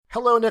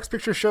Hello, Next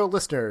Picture Show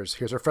listeners.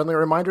 Here's a friendly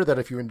reminder that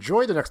if you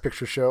enjoy the Next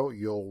Picture Show,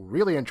 you'll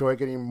really enjoy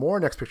getting more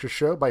Next Picture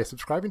Show by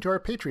subscribing to our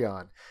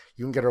Patreon.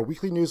 You can get our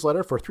weekly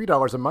newsletter for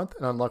 $3 a month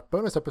and unlock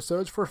bonus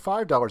episodes for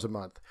 $5 a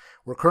month.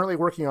 We're currently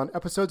working on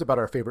episodes about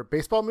our favorite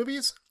baseball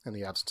movies, in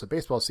the absence of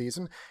baseball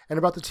season, and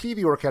about the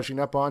TV we're catching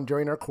up on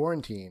during our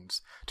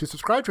quarantines. To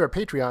subscribe to our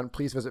Patreon,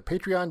 please visit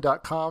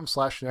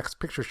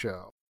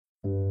patreon.com/nextpictureshow.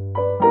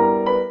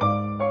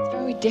 It's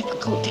very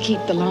difficult to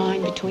keep the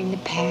line between the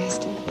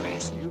past and the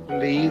present. You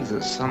believe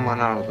that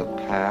someone out of the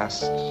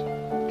past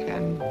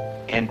can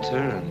enter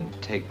and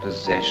take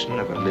possession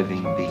of a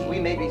living being? We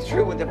may be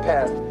through with the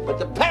past, but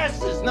the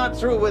past is not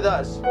through with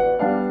us.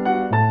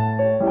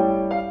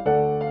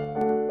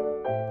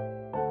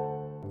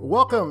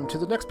 Welcome to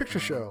the Next Picture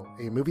Show,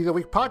 a Movie of the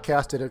Week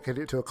podcast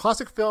dedicated to a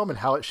classic film and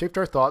how it shaped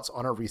our thoughts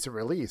on a recent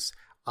release.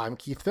 I'm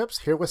Keith Phipps,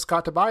 here with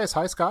Scott Tobias.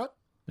 Hi, Scott.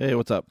 Hey,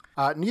 what's up?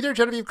 Neither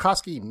Genevieve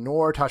Koski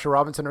nor Tasha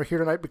Robinson are here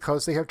tonight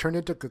because they have turned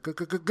into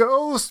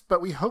ghosts, but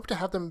we hope to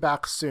have them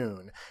back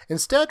soon.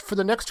 Instead, for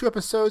the next two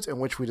episodes in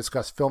which we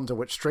discuss films in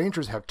which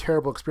strangers have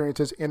terrible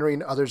experiences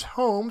entering others'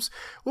 homes,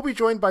 we'll be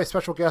joined by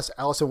special guest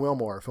Allison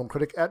Wilmore, film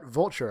critic at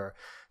Vulture.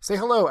 Say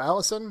hello,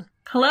 Allison.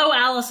 Hello,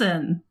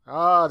 Allison.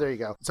 Ah, there you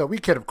go. So we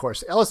kid, of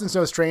course. Allison's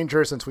no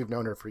stranger since we've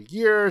known her for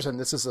years, and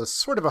this is a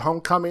sort of a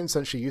homecoming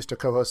since she used to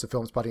co-host the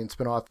Film Spotting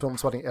spinoff, Film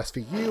Spotting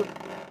SVU.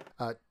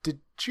 Did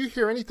you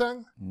hear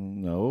anything?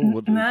 No.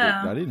 No.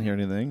 I didn't hear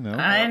anything. No.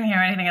 I didn't hear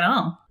anything at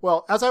all.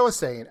 Well, as I was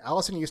saying,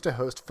 Allison used to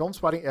host Film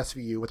Spotting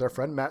SVU with our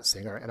friend Matt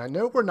Singer, and I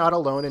know we're not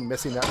alone in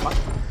missing that.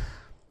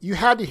 You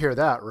had to hear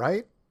that,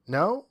 right?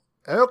 No?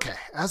 Okay.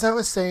 As I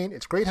was saying,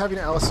 it's great having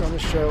Allison on the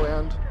show,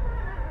 and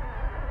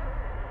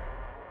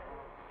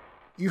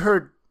you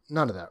heard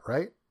none of that,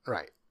 right?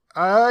 Right.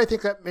 I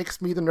think that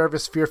makes me the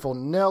nervous, fearful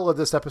Nell of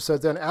this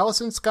episode then.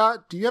 Allison,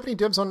 Scott, do you have any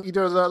dibs on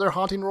either of the other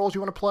haunting roles you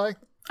want to play?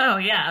 Oh,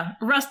 yeah.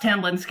 Russ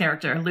Tamblyn's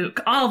character,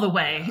 Luke, all the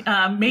way.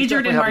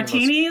 Majored in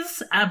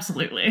martinis?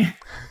 Absolutely.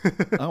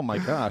 Oh, my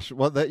gosh.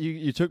 Well, that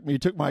you took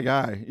my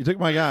guy. You took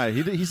my guy.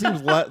 He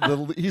seems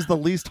he's the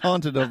least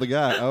haunted of the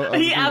guy.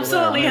 He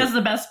absolutely has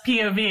the best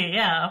POV,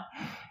 yeah.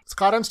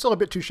 Scott, I'm still a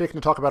bit too shaken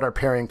to talk about our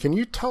pairing. Can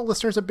you tell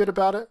listeners a bit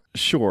about it?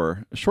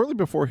 Sure. Shortly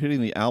before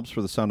hitting the Alps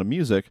for The Sound of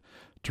Music,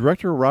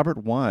 director Robert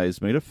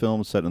Wise made a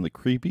film set in the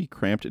creepy,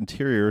 cramped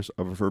interiors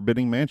of a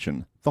forbidding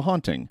mansion, The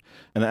Haunting,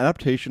 an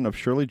adaptation of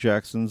Shirley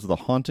Jackson's The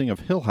Haunting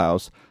of Hill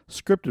House,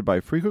 scripted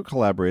by frequent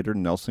collaborator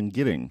Nelson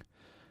Gidding.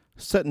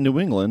 Set in New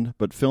England,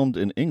 but filmed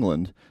in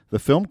England, the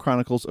film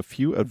chronicles a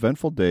few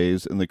eventful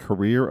days in the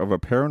career of a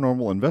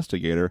paranormal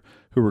investigator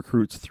who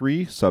recruits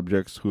three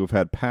subjects who have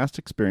had past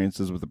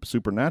experiences with the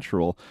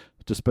supernatural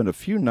to spend a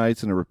few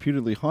nights in a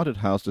reputedly haunted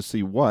house to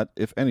see what,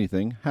 if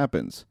anything,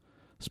 happens.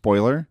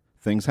 Spoiler,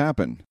 things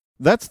happen.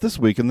 That's this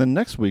week, and then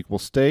next week we'll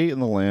stay in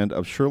the land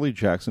of Shirley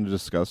Jackson to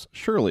discuss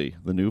Shirley,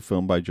 the new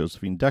film by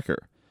Josephine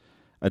Decker.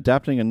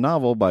 Adapting a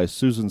novel by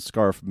Susan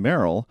Scarf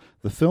Merrill,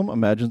 the film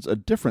imagines a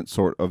different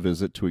sort of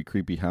visit to a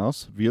creepy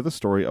house via the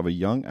story of a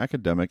young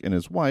academic and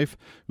his wife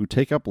who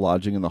take up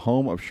lodging in the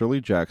home of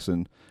Shirley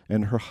Jackson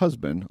and her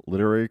husband,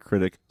 literary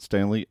critic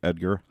Stanley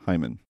Edgar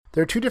Hyman.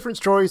 There are two different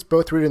stories,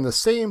 both rooted in the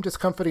same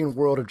discomforting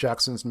world of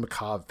Jackson's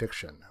macabre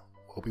fiction.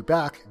 We'll be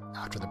back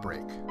after the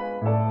break.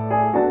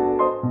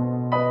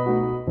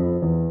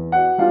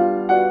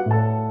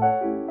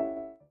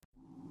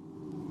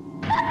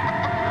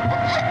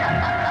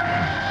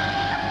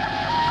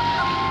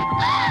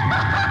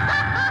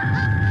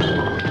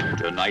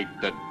 Tonight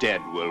the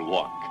dead will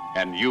walk,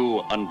 and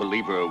you,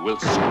 unbeliever, will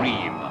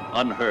scream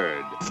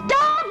unheard.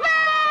 Stop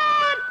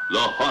it! The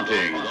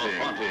Haunting.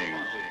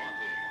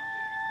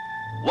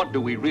 What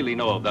do we really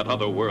know of that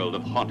other world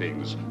of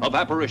hauntings, of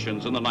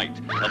apparitions in the night,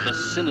 of the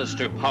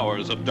sinister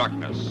powers of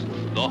darkness?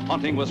 The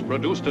Haunting was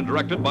produced and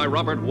directed by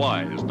Robert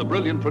Wise, the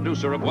brilliant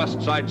producer of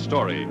West Side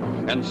Story,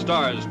 and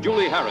stars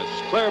Julie Harris,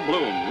 Claire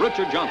Bloom,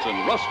 Richard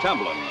Johnson, Russ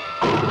Tamblyn.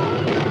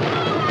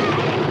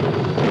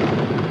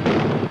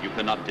 You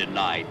cannot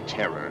deny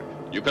terror.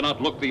 You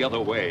cannot look the other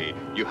way.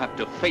 You have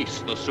to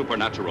face the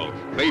supernatural,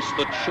 face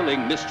the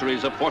chilling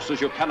mysteries of forces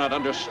you cannot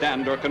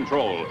understand or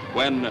control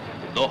when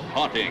The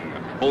Haunting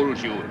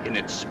holds you in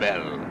its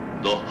spell.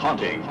 The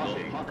Haunting.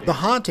 The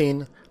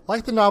Haunting,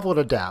 like the novel it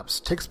adapts,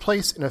 takes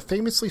place in a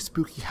famously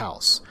spooky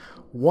house,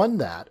 one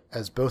that,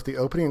 as both the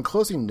opening and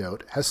closing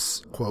note,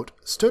 has, quote,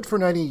 stood for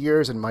 90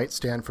 years and might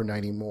stand for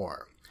 90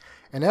 more.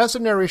 And as the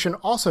narration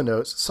also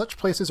notes, such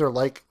places are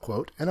like,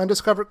 quote, an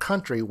undiscovered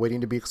country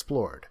waiting to be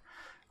explored.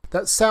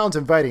 That sounds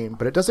inviting,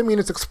 but it doesn't mean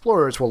its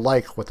explorers will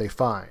like what they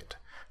find.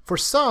 For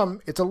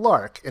some, it's a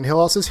lark, and Hill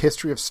House's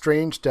history of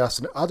strange deaths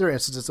and other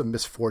instances of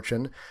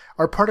misfortune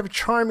are part of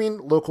charming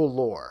local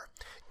lore.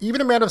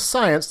 Even a man of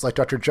science, like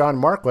Dr. John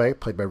Markway,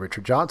 played by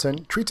Richard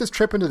Johnson, treats his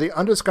trip into the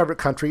undiscovered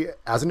country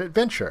as an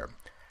adventure.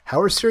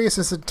 However serious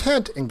his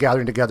intent in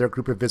gathering together a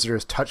group of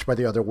visitors touched by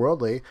the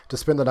otherworldly to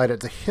spend the night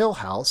at the Hill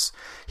House,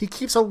 he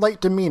keeps a light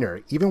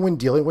demeanor even when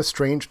dealing with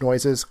strange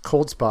noises,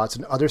 cold spots,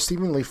 and other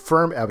seemingly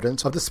firm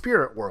evidence of the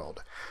spirit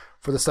world.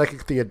 For the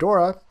psychic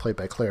Theodora, played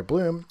by Claire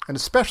Bloom, and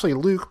especially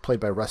Luke,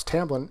 played by Russ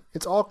Tamblyn,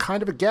 it's all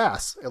kind of a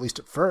gas, at least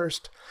at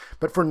first.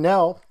 But for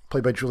Nell,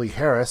 played by Julie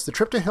Harris, the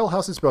trip to Hill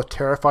House is both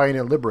terrifying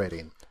and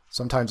liberating.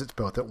 Sometimes it's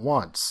both at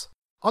once.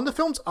 On the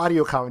film's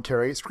audio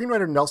commentary,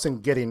 screenwriter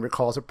Nelson Gidding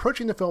recalls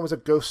approaching the film as a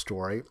ghost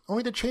story,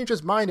 only to change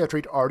his mind after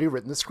he'd already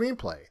written the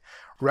screenplay,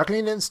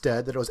 reckoning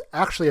instead that it was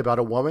actually about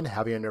a woman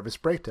having a nervous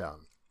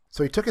breakdown.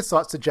 So he took his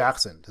thoughts to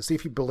Jackson to see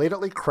if he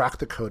belatedly cracked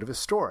the code of his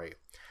story.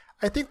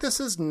 I think this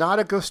is not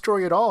a ghost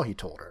story at all, he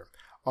told her,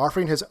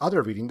 offering his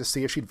other reading to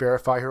see if she'd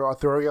verify her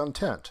authorial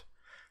intent.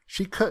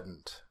 She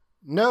couldn't.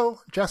 No,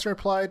 Jackson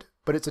replied,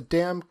 but it's a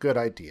damn good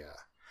idea.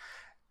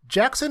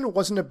 Jackson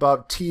wasn't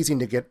above teasing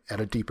to get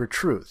at a deeper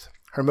truth.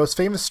 Her most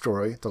famous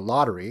story, The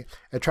Lottery,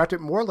 attracted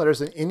more letters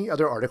than any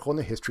other article in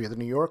the history of The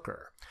New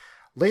Yorker.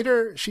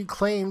 Later, she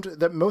claimed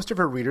that most of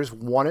her readers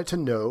wanted to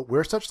know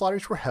where such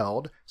lotteries were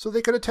held so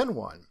they could attend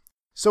one.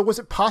 So was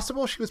it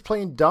possible she was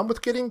playing dumb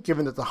with Gidding,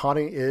 given that The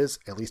Haunting is,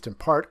 at least in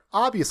part,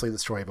 obviously the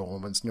story of a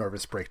woman's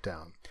nervous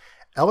breakdown?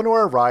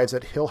 Eleanor arrives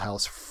at Hill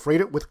House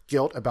freighted with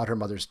guilt about her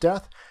mother's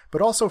death,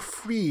 but also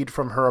freed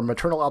from her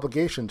maternal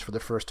obligations for the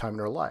first time in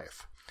her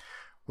life.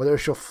 Whether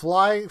she'll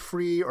fly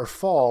free or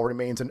fall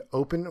remains an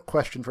open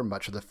question for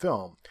much of the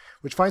film,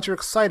 which finds her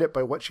excited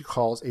by what she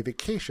calls a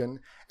vacation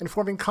and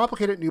forming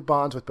complicated new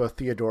bonds with both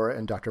Theodora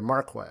and Dr.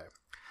 Marquay.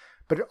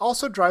 But it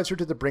also drives her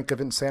to the brink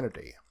of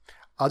insanity.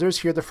 Others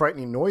hear the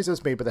frightening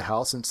noises made by the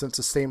house and sense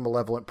the same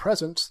malevolent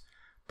presence,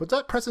 but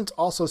that presence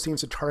also seems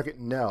to target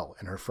Nell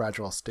in her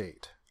fragile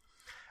state.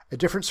 A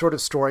different sort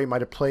of story might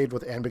have played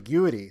with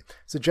ambiguity,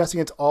 suggesting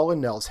it's all in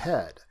Nell's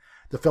head.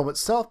 The film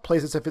itself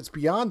plays as if it's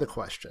beyond the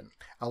question,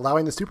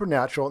 allowing the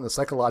supernatural and the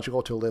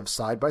psychological to live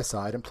side by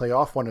side and play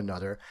off one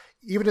another,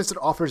 even as it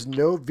offers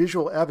no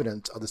visual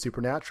evidence of the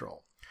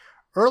supernatural.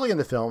 Early in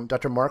the film,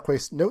 Dr. Marquay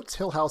notes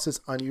Hill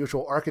House's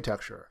unusual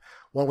architecture,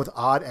 one with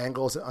odd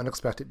angles and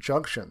unexpected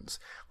junctions,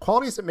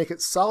 qualities that make it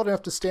solid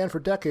enough to stand for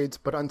decades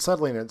but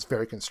unsettling in its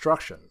very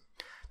construction.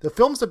 The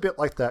film's a bit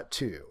like that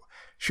too.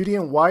 Shooting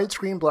in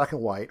widescreen black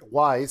and white,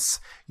 Wise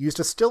used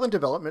a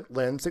still-in-development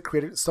lens that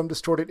created some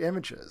distorted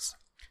images.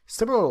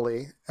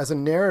 Similarly, as a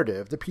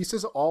narrative, the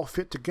pieces all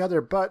fit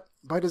together, but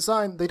by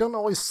design, they don't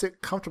always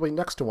sit comfortably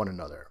next to one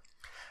another.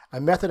 A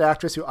method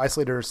actress who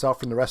isolated herself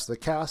from the rest of the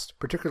cast,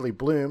 particularly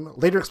Bloom,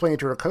 later explaining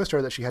to her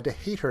co-star that she had to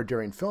hate her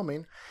during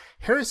filming,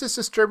 Harris is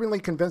disturbingly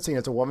convincing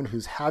as a woman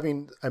who's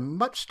having a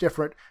much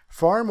different,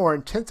 far more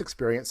intense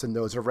experience than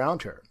those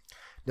around her.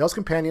 Nell's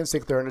companions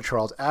think they're in a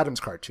Charles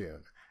Addams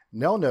cartoon.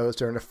 Nell knows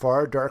they're in a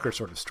far darker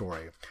sort of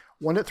story,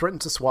 one that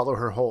threatens to swallow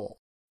her whole.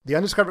 The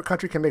undiscovered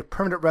country can make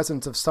permanent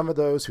residents of some of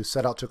those who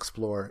set out to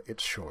explore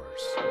its shores.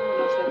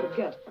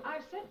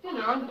 I've set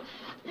dinner on...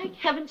 Thank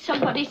heaven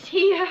somebody's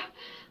here.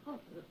 Oh,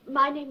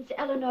 my name's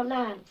Eleanor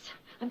Lance.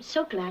 I'm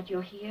so glad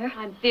you're here.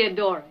 I'm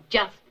Theodora,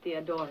 just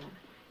Theodora.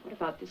 What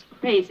about this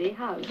crazy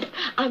house?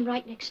 I'm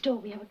right next door.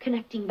 We have a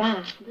connecting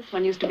bath. This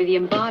one used to be the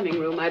embalming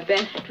room, I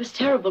bet. It was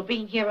terrible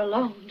being here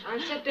alone.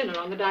 I've set dinner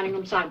on the dining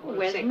room sideboard.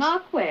 Where's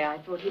Marquay? I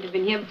thought he'd have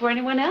been here before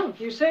anyone else.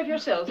 You serve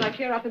yourselves. I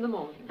clear up in the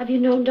morning. Have you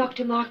known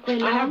Dr. Marquay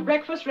long? I have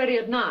breakfast ready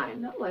at 9.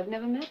 No, I've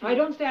never met him. I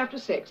don't stay after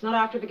 6, not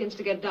after it begins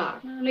to get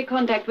dark. My only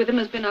contact with him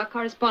has been our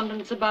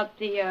correspondence about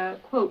the,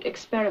 quote,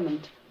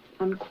 experiment,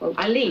 unquote.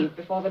 I leave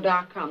before the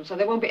dark comes, so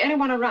there won't be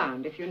anyone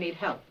around if you need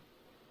help.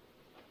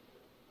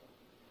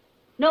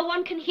 No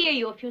one can hear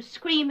you if you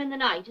scream in the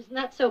night. Isn't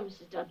that so,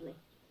 Mrs. Dudley?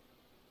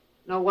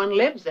 No one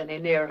lives any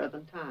nearer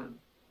than town.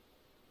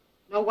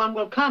 No one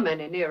will come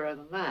any nearer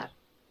than that.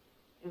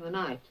 In the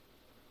night.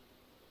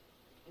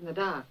 In the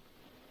dark.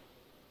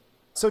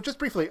 So just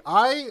briefly,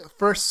 I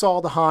first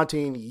saw The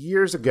Haunting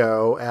years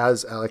ago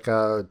as like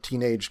a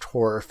teenage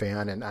horror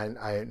fan, and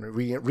I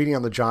reading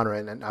on the genre,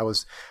 and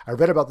I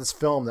read about this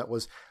film that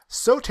was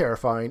so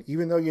terrifying,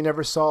 even though you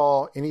never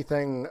saw any of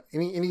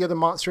the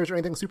monsters or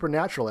anything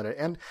supernatural in it.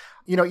 And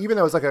you know, even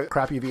though it was like a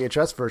crappy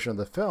VHS version of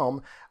the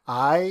film,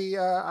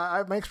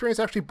 my experience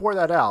actually bore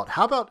that out.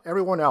 How about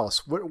everyone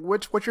else?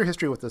 What's your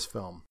history with this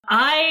film?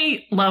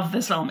 I love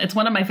this film. It's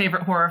one of my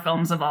favorite horror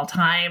films of all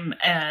time.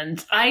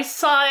 And I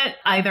saw it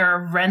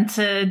either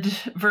rented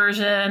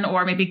version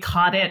or maybe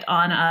caught it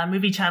on a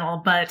movie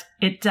channel, but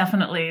it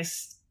definitely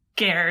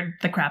scared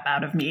the crap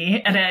out of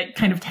me at a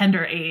kind of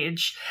tender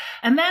age.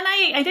 And then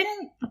I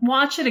didn't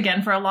watch it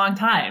again for a long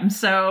time.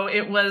 So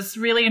it was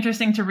really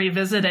interesting to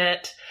revisit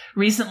it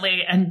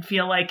recently and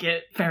feel like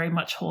it very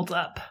much holds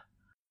up.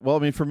 Well, I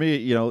mean, for me,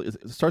 you know,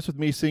 it starts with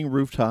me seeing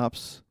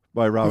Rooftops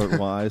by Robert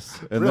Wise,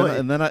 and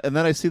Really? then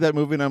I see that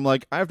movie, and I'm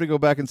like, I have to go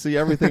back and see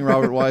everything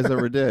Robert Wise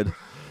ever did.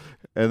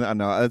 And I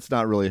know that's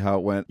not really how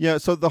it went. Yeah,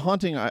 so The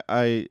Haunting,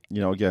 I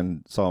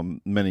again saw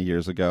many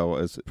years ago,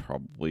 as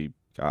probably,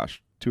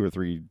 2 or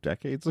 3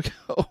 decades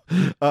ago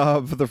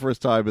for the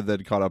first time, and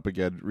then caught up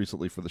again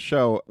recently for the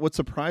show. What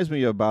surprised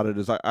me about it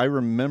is I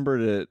remembered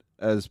it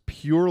as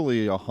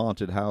purely a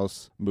haunted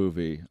house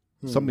movie,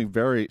 something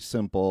very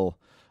simple,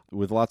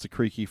 with lots of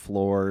creaky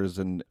floors,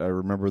 and I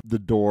remember the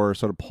door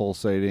sort of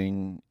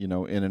pulsating, in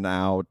and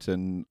out,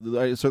 and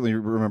I certainly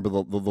remember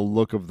the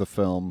look of the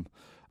film.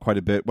 quite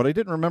a bit. What I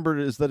didn't remember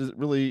is that it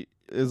really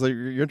is, like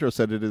your intro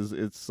said,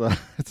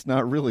 it's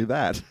not really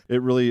that.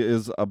 It really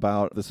is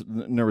about this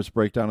nervous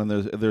breakdown, and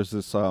there's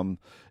this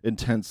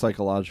intense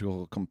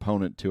psychological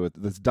component to it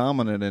that's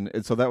dominant,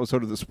 and so that was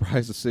sort of the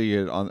surprise to see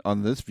it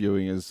on this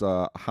viewing is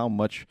how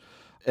much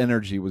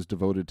energy was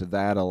devoted to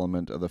that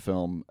element of the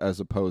film as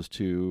opposed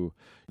to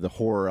the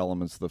horror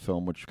elements of the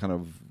film, which kind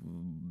of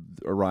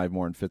arrive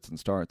more in fits and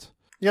starts.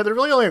 Yeah, there are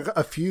really only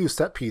a few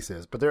set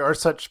pieces, but there are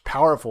such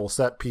powerful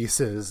set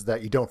pieces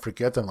that you don't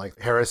forget them, like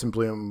Harris and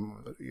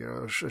Bloom,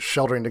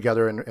 sheltering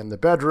together in the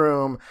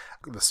bedroom,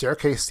 the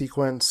staircase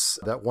sequence,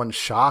 that one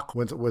shock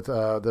with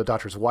the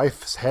doctor's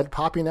wife's head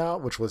popping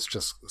out, which was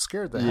just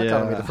scared the heck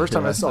out of me the first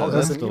time I saw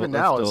this, and even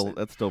now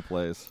that still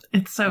plays.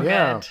 It's so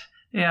good.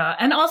 Yeah,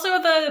 and also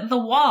the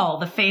wall,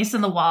 the face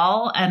in the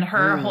wall, and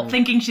her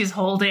thinking she's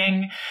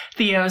holding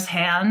Theo's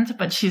hand,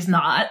 but she's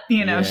not.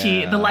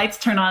 The lights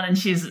turn on and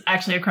she's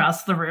actually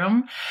across the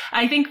room.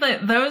 I think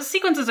that those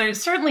sequences are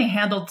certainly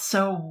handled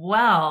so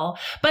well.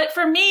 But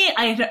for me,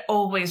 I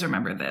always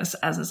remember this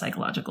as a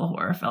psychological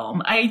horror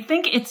film. I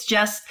think it's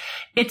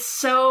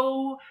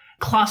so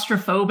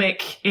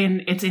claustrophobic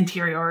in its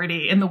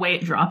interiority, in the way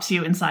it drops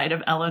you inside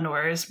of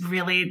Eleanor's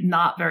really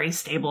not very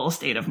stable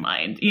state of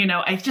mind.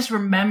 I just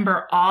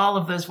remember all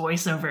of those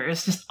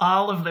voiceovers, just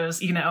all of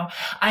those,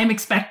 I'm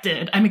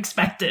expected.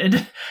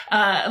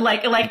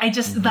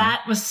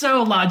 That was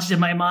so lodged in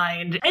my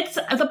mind. It's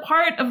the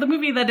part of the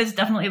movie that is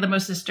definitely the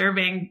most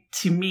disturbing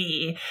to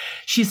me.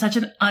 She's such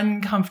an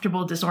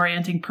uncomfortable,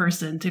 disorienting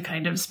person to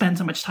kind of spend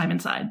so much time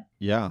inside.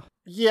 Yeah.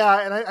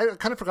 Yeah, and I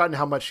kind of forgotten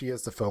how much she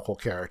is the focal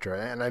character,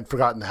 and I'd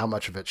forgotten how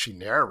much of it she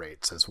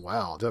narrates as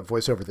well. The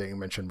voiceover that you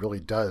mentioned really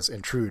does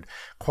intrude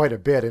quite a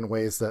bit in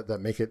ways that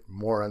make it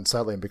more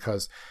unsettling,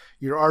 because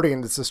you're already in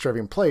this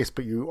disturbing place,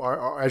 but you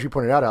are, as you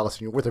pointed out,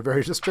 Allison, you're with a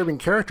very disturbing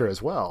character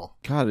as well.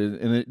 God,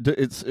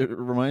 it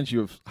reminds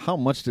you of how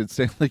much did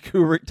Stanley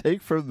Kubrick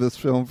take from this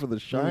film for The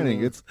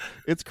Shining.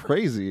 It's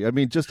crazy. I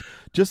mean, just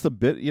a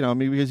bit,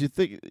 because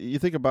you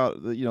think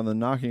about the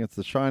knocking at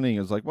The Shining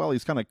is like, well,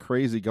 he's kind of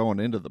crazy going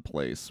into the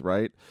place,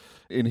 right?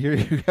 And here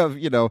you have,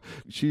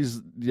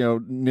 she's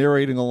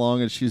narrating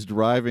along and she's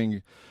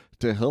driving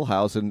to Hill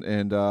House, and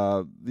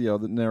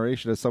the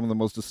narration has some of the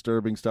most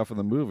disturbing stuff in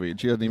the movie, and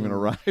she hasn't even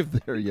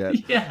arrived there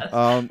yet. Yes.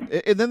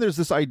 And then there's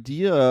this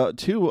idea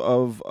too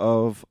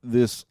of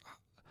this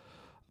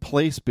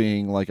place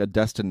being like a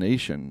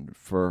destination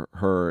for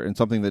her, and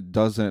something that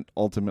doesn't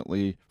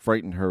ultimately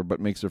frighten her, but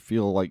makes her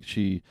feel like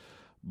she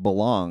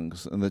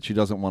belongs and that she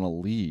doesn't want to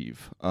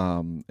leave.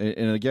 And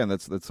again,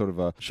 that's sort of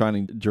a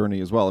Shining journey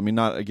as well. I mean,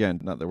 not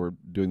that we're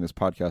doing this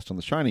podcast on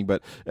The Shining,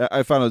 but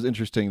I found it was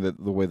interesting that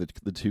the way that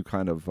the two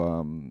kind of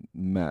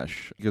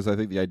mesh, because I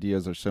think the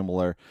ideas are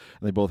similar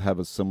and they both have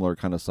a similar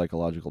kind of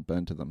psychological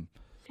bent to them.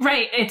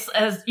 Right. It's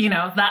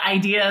that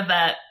idea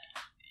that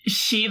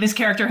this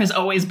character has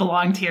always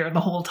belonged here the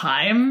whole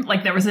time.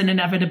 Like there was an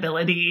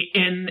inevitability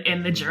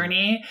in the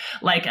journey.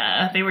 Like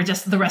they were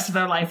just, the rest of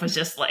their life was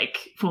just like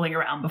fooling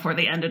around before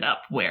they ended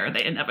up where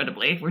they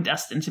inevitably were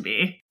destined to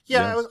be.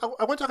 Yeah.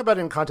 I want to talk about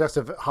it in context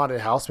of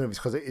haunted house movies,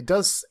 because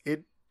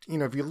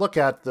if you look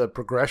at the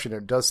progression,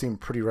 it does seem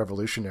pretty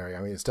revolutionary.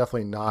 I mean, it's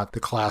definitely not the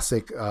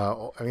classic,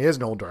 it is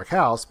an old dark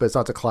house, but it's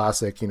not the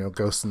classic,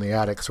 ghosts in the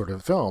attic sort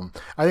of film.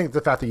 I think the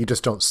fact that you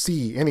just don't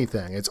see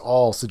anything, it's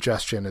all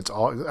suggestion.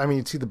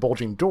 You see the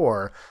bulging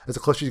door, it's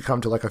the closest you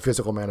come to like a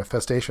physical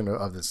manifestation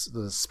of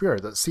the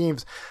spirit. That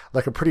seems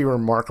like a pretty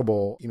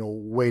remarkable,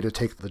 way to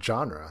take the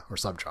genre or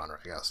subgenre,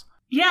 I guess.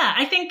 Yeah,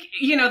 I think,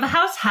 the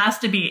house has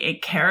to be a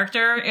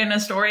character in a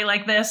story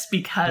like this,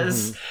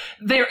 because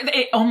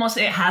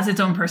it has its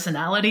own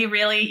personality,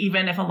 really,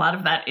 even if a lot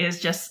of that is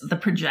just the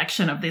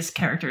projection of these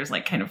characters,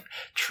 like kind of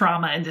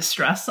trauma and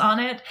distress on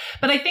it.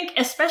 But I think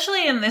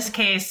especially in this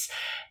case,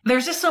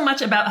 there's just so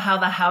much about how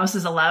the house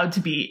is allowed to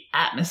be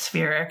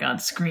atmospheric on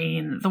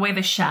screen, the way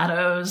the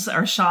shadows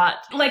are shot.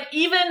 Like,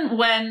 even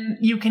when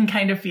you can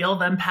kind of feel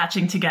them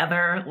patching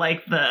together,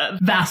 like the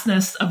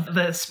vastness of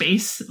the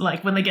space,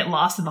 like when they get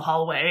lost in the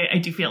hallway, I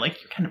do feel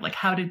like you're kind of like,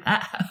 how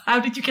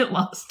did you get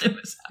lost in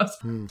this house?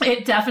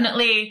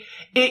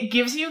 It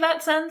gives you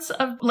that sense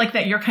of like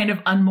that you're kind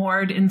of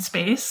unmoored in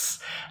space,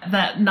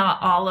 that not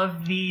all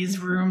of these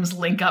rooms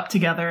link up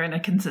together in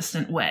a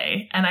consistent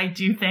way. And I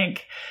do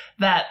think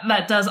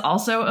that does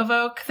also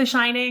evoke The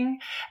Shining,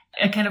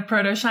 a kind of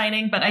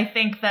proto-Shining, but I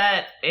think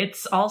that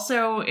it's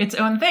also its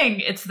own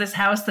thing. It's this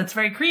house that's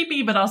very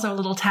creepy, but also a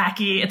little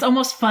tacky. It's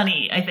almost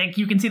funny. I think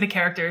you can see the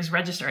characters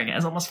registering it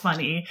as almost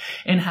funny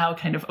in how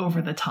kind of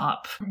over the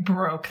top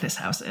baroque this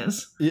house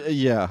is.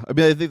 Yeah. I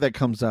mean, I think that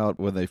comes out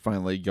when they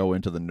finally go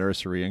into the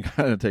nursery and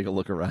kind of take a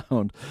look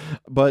around.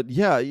 But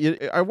yeah,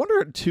 I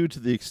wonder too, to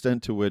the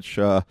extent to which,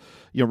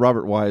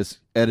 Robert Wise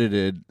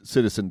edited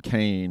Citizen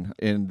Kane,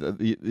 and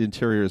the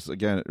interiors,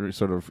 again,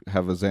 sort of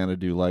have a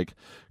Xanadu-like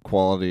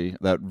quality,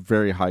 that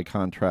very high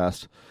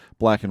contrast,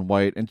 black and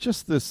white, and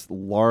just this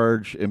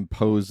large,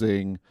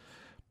 imposing,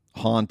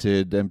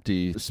 haunted,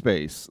 empty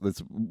space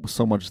that's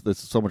so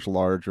much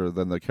larger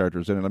than the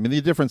characters in it. I mean,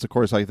 the difference, of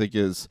course, I think,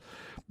 is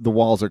the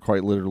walls are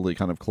quite literally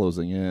kind of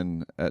closing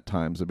in at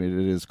times. I mean,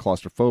 it is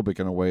claustrophobic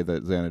in a way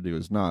that Xanadu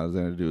is not.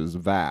 Xanadu is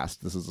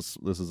vast. This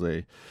is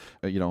a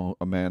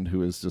man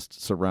who is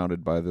just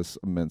surrounded by this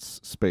immense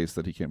space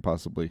that he can't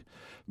possibly.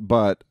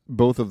 But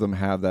both of them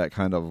have that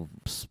kind of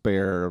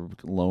spare,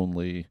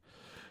 lonely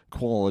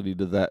quality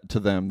to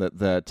them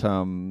that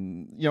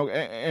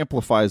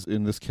amplifies,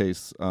 in this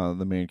case,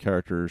 the main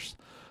character's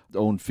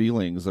own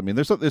feelings. I mean,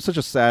 there's such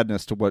a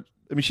sadness to what.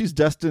 I mean, she's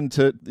destined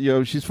to,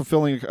 she's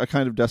fulfilling a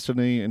kind of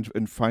destiny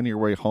and finding her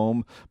way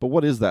home. But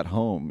what is that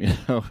home?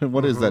 And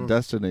what is that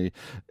destiny?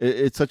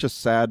 It's such a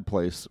sad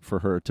place for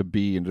her to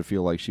be and to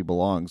feel like she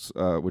belongs,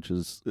 which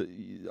is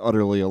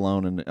utterly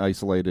alone and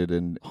isolated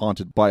and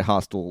haunted by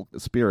hostile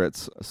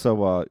spirits.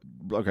 So,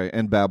 okay,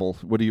 and Babel.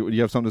 Do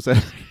you have something to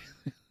say?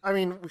 I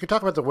mean, we could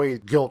talk about the way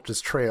guilt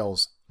just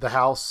trails the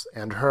house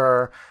and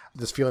her,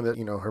 this feeling that,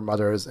 her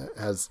mother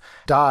has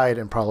died,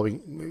 and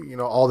probably,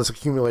 all this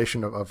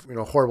accumulation of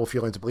horrible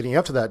feelings leading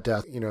up to that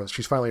death.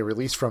 She's finally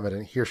released from it,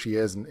 and here she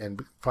is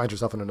and finds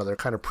herself in another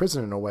kind of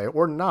prison in a way,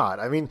 or not.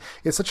 I mean,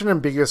 it's such an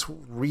ambiguous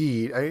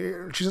read.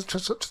 She's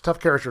such a tough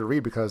character to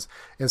read because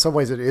in some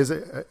ways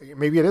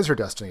maybe it is her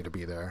destiny to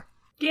be there.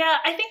 Yeah,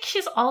 I think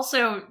she's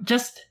also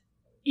just,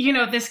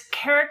 this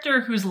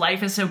character whose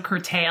life is so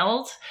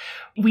curtailed.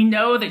 We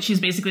know that she's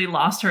basically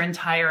lost her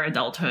entire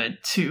adulthood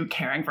to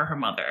caring for her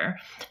mother,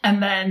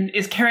 and then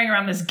is carrying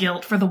around this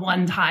guilt for the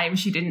one time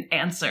she didn't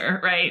answer,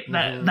 right?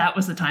 Mm-hmm. That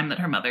was the time that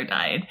her mother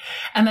died.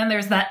 And then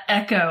there's that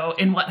echo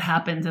in what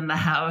happened in the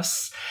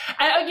house.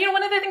 And,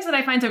 one of the things that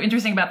I find so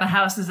interesting about the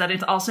house is that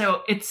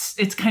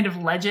its kind of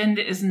legend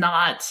is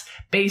not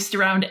based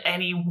around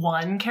any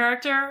one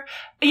character.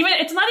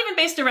 It's not even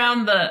based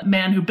around the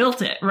man who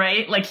built it,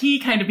 right? Like, he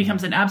kind of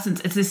becomes an absence.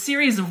 It's a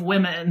series of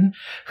women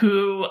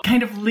who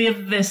kind of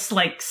live this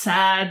like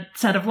sad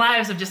set of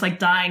lives of just like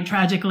dying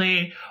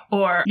tragically,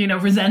 or,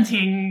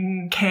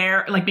 resenting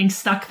care, like being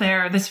stuck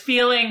there. This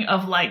feeling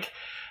of like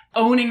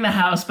owning the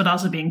house, but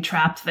also being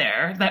trapped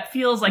there. That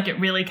feels like it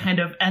really kind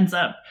of ends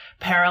up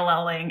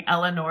paralleling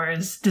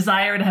Eleanor's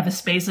desire to have a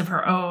space of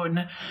her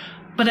own.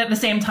 But at the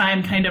same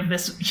time, kind of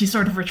she's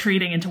sort of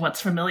retreating into what's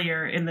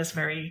familiar in this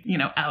very,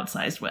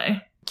 outsized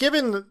way.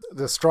 Given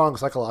the strong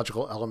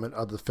psychological element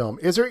of the film,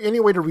 is there any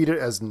way to read it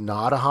as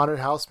not a haunted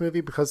house movie?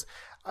 Because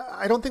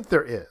I don't think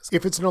there is.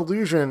 If it's an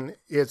illusion,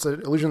 it's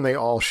an illusion they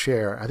all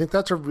share. I think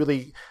that's a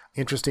really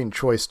interesting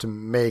choice to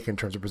make in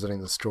terms of presenting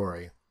the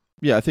story.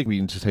 Yeah, I think we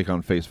need to take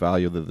on face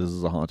value that this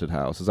is a haunted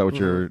house. Is that what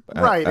you're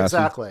right, asking?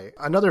 Exactly.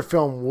 Another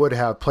film would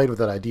have played with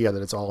that idea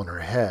that it's all in her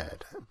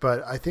head.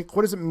 But I think,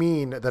 what does it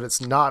mean that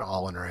it's not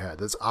all in her head?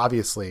 That's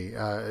obviously,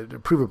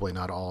 provably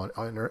not all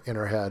in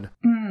her head.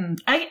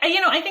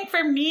 I think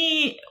for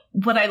me,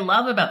 what I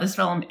love about this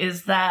film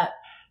is that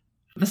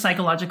the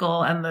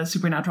psychological and the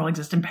supernatural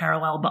exist in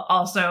parallel, but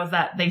also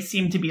that they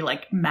seem to be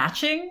like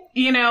matching,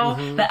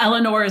 that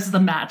Eleanor is a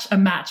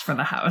match for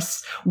the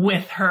house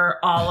with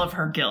all of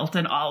her guilt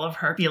and all of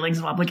her feelings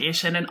of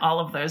obligation and all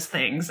of those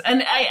things.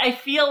 And I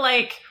feel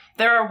like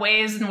there are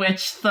ways in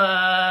which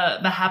the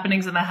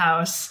happenings in the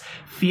house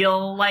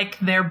feel like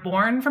they're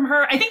born from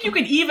her. I think you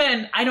could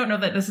even, I don't know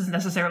that this is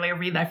necessarily a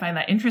read that I find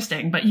that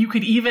interesting, but you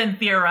could even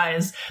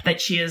theorize that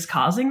she is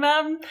causing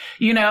them,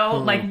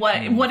 like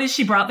what is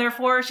she brought there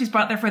for? She's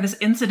brought there for this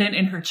incident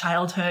in her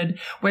childhood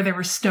where there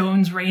were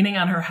stones raining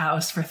on her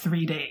house for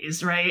 3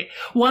 days, right?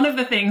 One of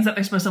the things that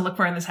they're supposed to look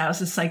for in this house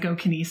is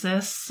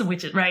psychokinesis,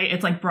 which, right,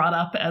 it's like brought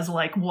up as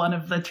like one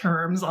of the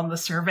terms on the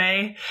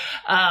survey,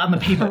 the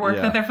paperwork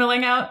that they're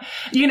filling out.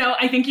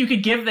 I think you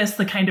could give this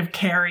the kind of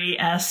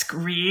Carrie-esque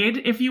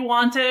read if you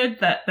wanted,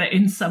 that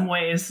in some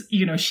ways,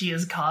 she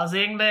is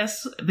causing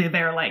this.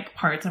 They're like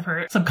parts of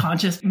her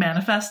subconscious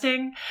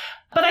manifesting.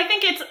 But I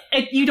think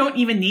you don't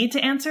even need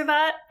to answer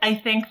that. I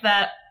think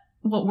that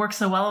what works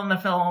so well in the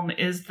film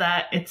is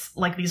that it's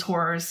like these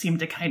horrors seem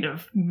to kind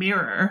of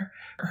mirror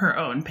her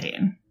own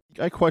pain.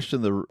 I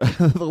question the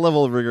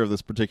level of rigor of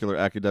this particular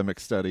academic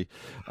study.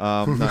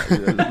 No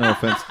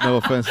offense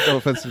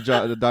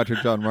to Dr.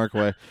 John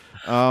Markway.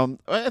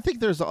 I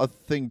think there's a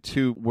thing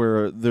too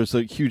where there's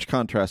a huge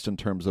contrast in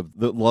terms of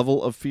the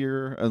level of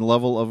fear and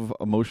level of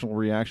emotional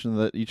reaction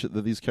that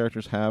that these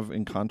characters have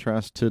in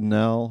contrast to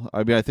Nell.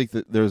 I mean, I think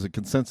that there's a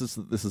consensus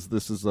that this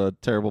is a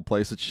terrible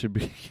place. It should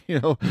be,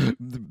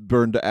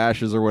 burned to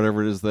ashes or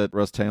whatever it is that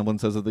Russ Tamblyn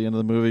says at the end of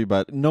the movie.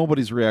 But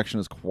nobody's reaction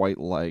is quite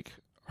like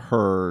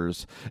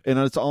hers, and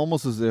it's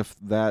almost as if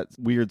that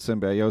weird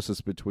symbiosis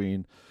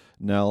between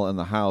Nell and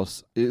the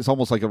house is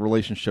almost like a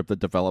relationship that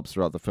develops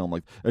throughout the film.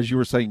 Like, as you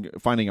were saying,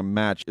 finding a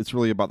match, it's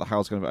really about the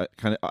house kind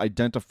of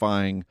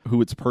identifying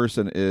who its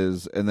person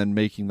is and then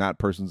making that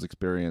person's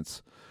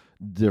experience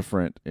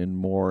different and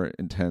more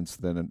intense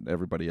than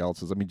everybody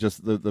else's. I mean,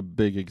 just the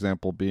big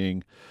example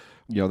being,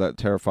 that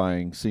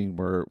terrifying scene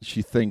where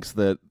she thinks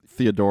that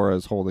Theodora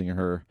is holding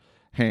her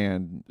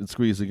hand and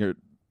squeezing it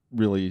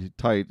really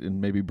tight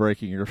and maybe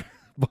breaking her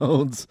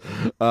bones,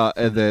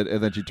 and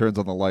then she turns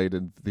on the light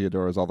and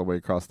Theodora's all the way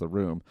across the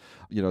room.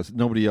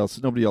 Nobody else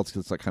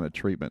gets that kind of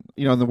treatment.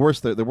 And the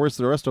worst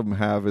the rest of them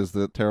have is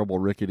the terrible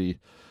rickety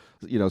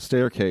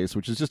staircase,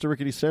 which is just a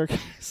rickety staircase.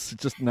 It's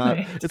just not.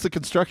 Right. It's a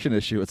construction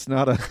issue. It's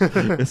not a.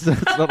 it's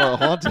not a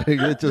haunting.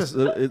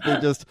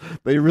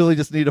 They really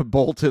just need to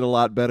bolt it a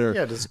lot better.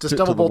 Yeah, just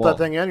double bolt that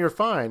thing in. You're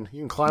fine. You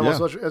can climb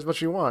as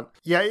much you want.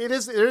 Yeah, it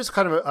is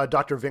kind of a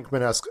Dr.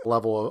 Vinkman-esque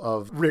level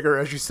of rigor,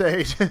 as you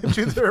say,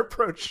 to their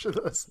approach to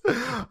this.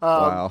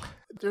 Wow.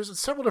 There's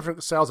several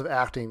different styles of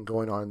acting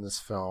going on in this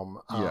film.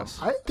 Yes.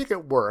 I think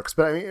it works,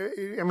 but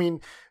I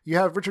mean, you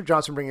have Richard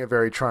Johnson bringing a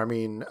very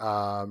charming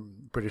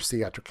British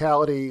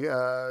theatricality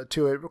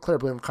to it. Claire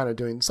Bloom kind of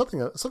doing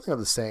something of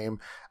the same.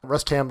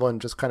 Russ Tamblyn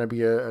just kind of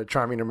be a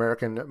charming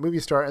American movie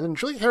star, and then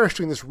Julie Harris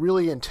doing this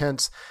really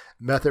intense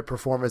method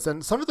performance.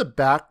 And some of the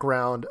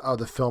background of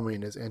the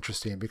filming is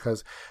interesting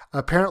because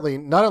apparently,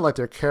 not unlike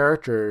their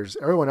characters,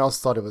 everyone else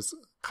thought it was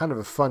kind of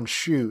a fun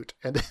shoot,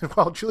 and then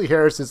while Julie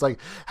Harris is like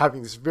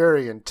having this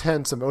very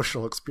intense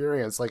emotional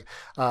experience, like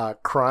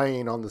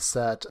crying on the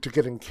set to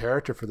get in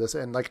character for this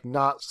and like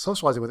not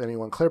socializing with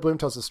anyone. Claire Bloom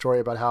tells a story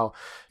about how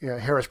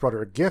Harris brought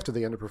her a gift at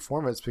the end of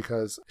performance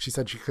because she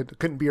said she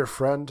couldn't be her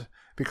friend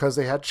because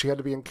she had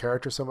to be in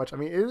character so much. I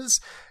mean,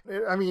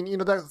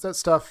 that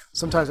stuff,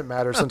 sometimes it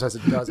matters, sometimes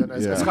it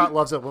doesn't. Scott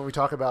loves it when we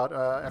talk about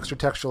extra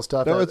textual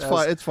stuff. No, it's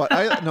fine. It's fine.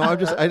 I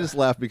just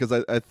laugh because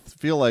I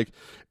feel like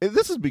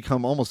this has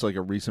become almost like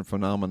a recent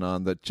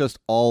phenomenon that just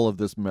all of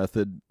this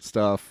method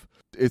stuff,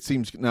 it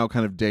seems now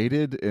kind of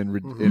dated and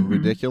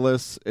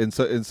ridiculous. And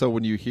so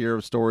when you hear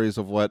stories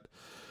of what,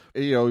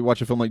 we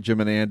watch a film like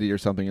Jim and Andy or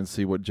something and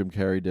see what Jim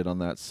Carrey did on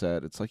that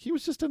set. It's like he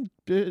was just a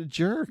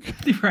jerk.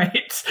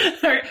 Right.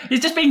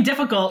 He's just being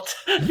difficult.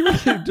 He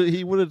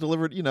would have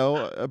delivered,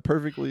 a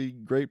perfectly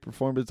great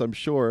performance, I'm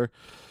sure,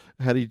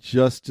 had he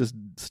just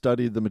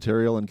studied the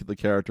material and the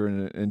character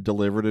and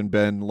delivered and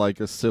been like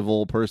a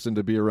civil person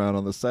to be around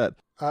on the set.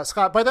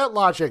 Scott, by that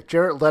logic,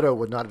 Jared Leto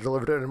would not have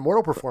delivered an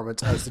immortal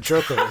performance as the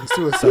Joker in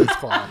Suicide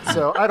Squad.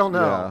 So I don't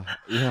know.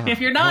 Yeah. If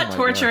you're not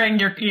torturing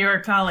your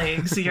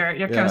colleagues,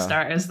 your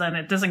co-stars, then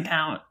it doesn't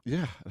count.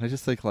 Yeah, and I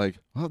just think like,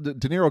 well, De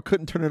Niro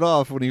couldn't turn it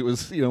off when he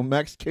was,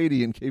 Max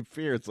Cady in Cape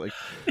Fear. It's like,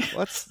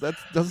 that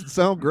doesn't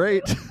sound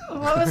great.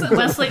 What was it?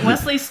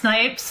 Wesley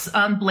Snipes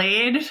on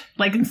Blade,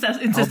 like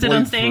insisted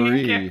on staying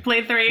in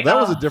Blade 3. That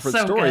was a different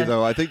story,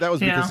 though. I think that was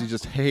because he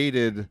just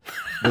hated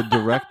the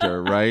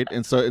director, right?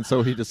 And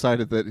so he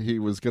decided that he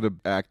was going to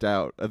act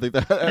out. I think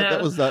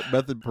that was not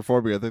method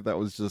performing. I think that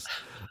was just,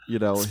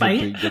 him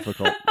being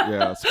difficult.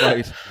 Yeah,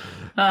 spite.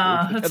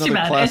 That's too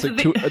bad.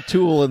 Classic a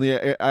tool in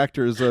the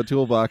actor's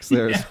toolbox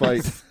there,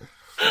 spite.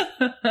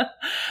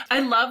 I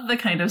love the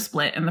kind of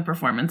split in the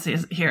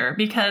performances here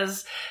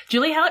because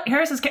Julie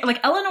Harris's like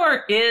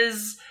Eleanor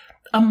is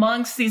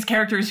amongst these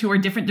characters who are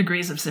different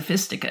degrees of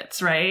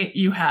sophisticates, right?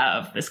 You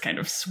have this kind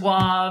of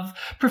suave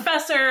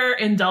professor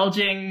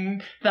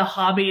indulging the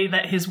hobby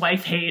that his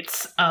wife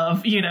hates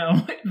of,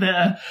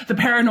 the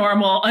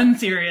paranormal,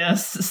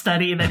 unserious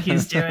study that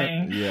he's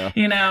doing.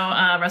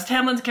 Russ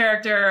Tamblyn's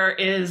character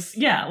is,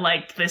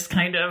 like this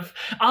kind of,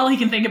 all he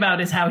can think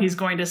about is how he's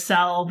going to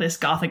sell this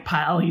gothic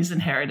pile he's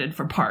inherited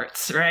for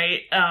parts,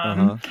 right?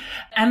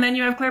 And then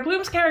you have Claire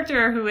Bloom's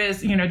character who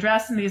is,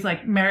 dressed in these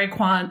like Mary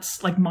Quant,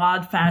 like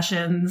mod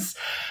fashion.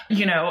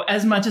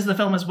 As much as the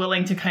film is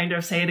willing to kind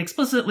of say it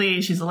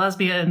explicitly, she's a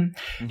lesbian,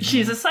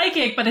 she's a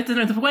psychic, but it's in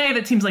a way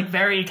that seems like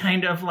very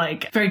kind of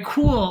like very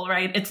cool,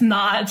 right? It's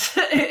not,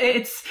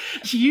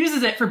 she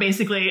uses it for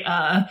basically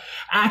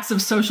acts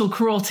of social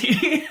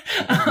cruelty,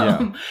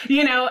 and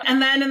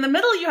then in the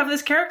middle you have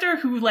this character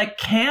who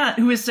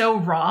is so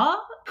raw,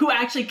 who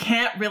actually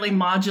can't really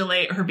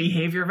modulate her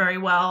behavior very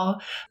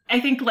well. I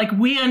think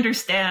we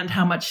understand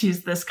how much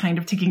she's this kind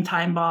of ticking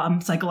time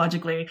bomb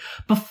psychologically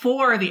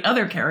before the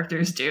other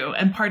characters do.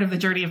 And part of the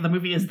journey of the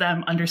movie is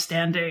them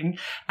understanding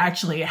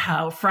actually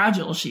how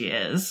fragile she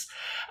is.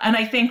 And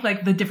I think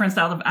the different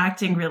styles of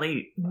acting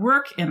really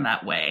work in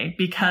that way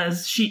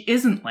because she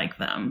isn't like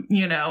them,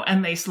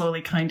 and they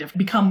slowly kind of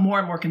become more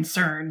and more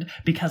concerned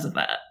because of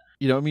that.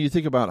 You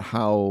think about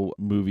how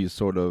movies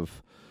sort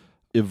of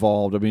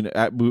evolved. I mean,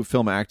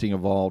 film acting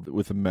evolved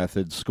with a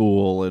method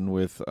school and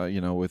with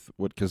with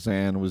what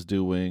Kazan was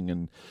doing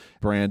and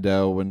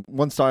Brando, and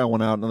one style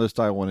went out, another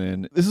style went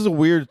in. This is a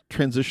weird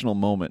transitional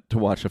moment to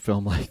watch a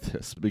film like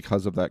this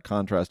because of that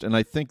contrast. And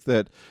I think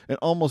that in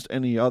almost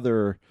any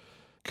other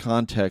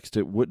context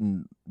it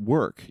wouldn't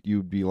work.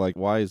 You'd be like,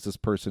 why does this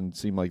person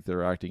seem like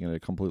they're acting in a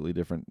completely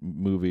different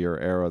movie or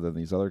era than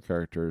these other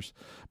characters?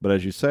 But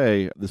as you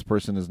say, this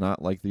person is not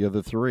like the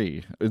other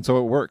three, and so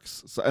it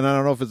works. And I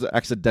don't know if it's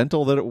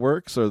accidental that it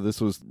works, or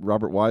this was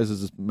Robert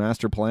Wise's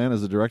master plan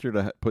as a director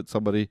to put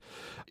somebody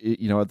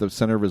at the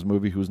center of his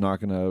movie who's not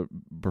going to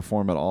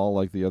perform at all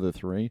like the other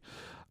three.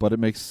 But it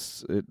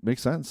makes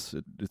sense.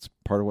 It's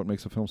part of what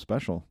makes a film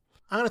special.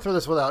 I'm going to throw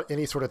this without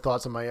any sort of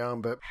thoughts of my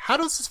own, but how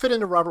does this fit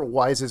into Robert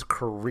Wise's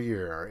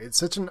career? It's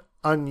such an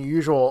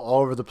unusual,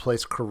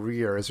 all-over-the-place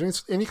career. Is there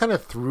any kind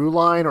of through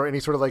line or any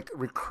sort of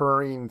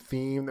recurring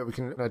theme that we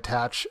can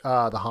attach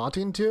The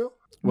Haunting to?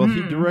 Well,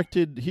 he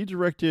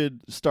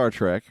directed Star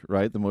Trek,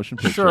 right? The motion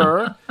picture.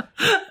 Sure.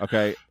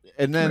 Okay.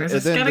 And then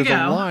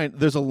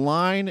there's a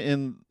line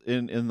in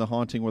The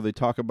Haunting where they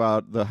talk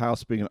about the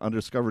house being an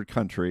undiscovered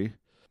country.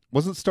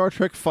 Wasn't Star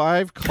Trek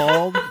 5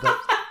 called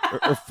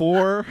or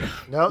 4?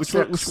 No, which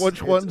 6.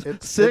 Which one?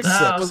 It's 6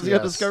 was the yes.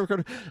 undiscovered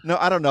country. No,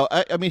 I don't know.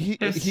 I mean,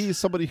 he's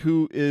somebody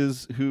who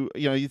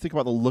you think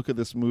about the look of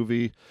this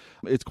movie.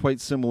 It's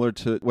quite similar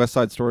to West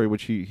Side Story,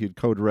 which he had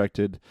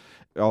co-directed.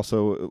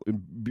 Also,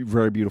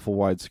 very beautiful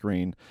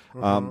widescreen.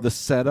 The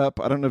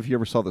setup, I don't know if you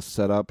ever saw the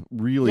setup.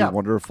 Really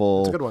wonderful.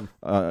 It's a good one.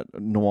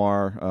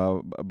 Noir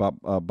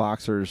about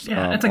boxers.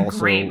 Yeah, it's a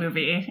great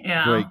movie.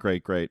 Yeah,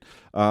 great.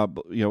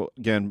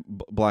 Again,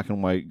 black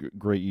and white,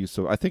 great use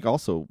of. I think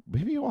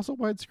maybe also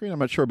widescreen. I'm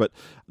not sure,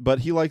 but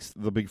he likes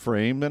the big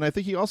frame, and I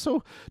think he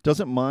also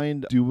doesn't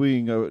mind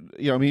doing.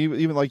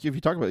 Even like if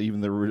you talk about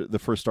even the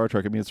first Star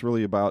Trek, I mean, it's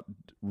really about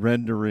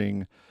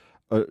rendering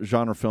a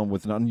genre film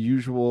with an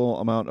unusual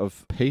amount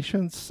of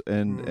patience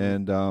and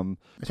it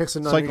takes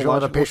an unusual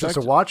amount of patience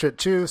to watch it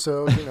too.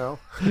 So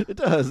it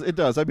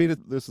does. I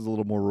mean, this is a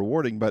little more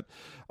rewarding, but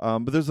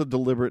there's a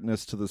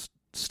deliberateness to this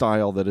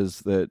style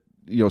that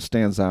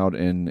stands out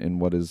in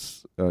what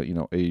is a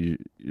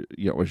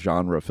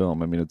genre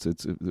film. I mean,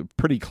 it's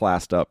pretty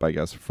classed up, I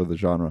guess, for the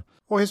genre.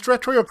 Well, his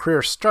directorial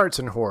career starts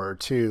in horror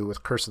too,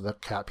 with Curse of the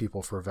Cat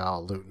People for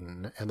Val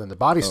Lewton, and then The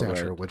Body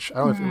Snatcher, which I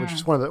don't know, which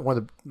is one of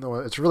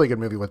the it's a really good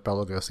movie with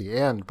Bela Lugosi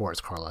and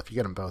Boris Karloff. You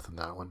get them both in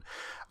that one.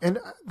 And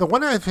the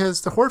one of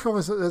his horror film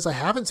is I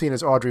haven't seen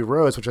is Audrey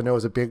Rose, which I know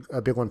is a big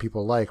one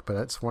people like, but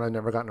it's one I've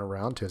never gotten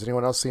around to. Has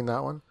anyone else seen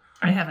that one?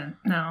 I haven't.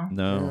 No.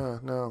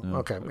 No.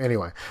 Okay.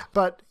 Anyway,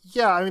 but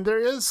yeah, I mean, there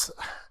is.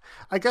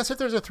 I guess if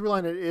there's a through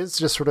line, it is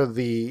just sort of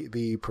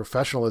the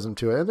professionalism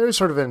to it, and there's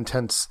sort of an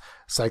intense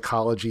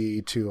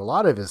psychology to a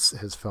lot of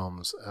his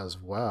films as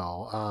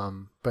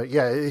well. But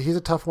yeah, he's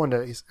a tough one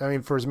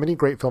to. For as many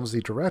great films as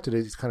he directed,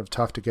 he's kind of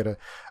tough to get a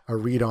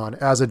read on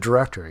as a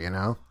director.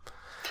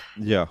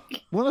 Yeah.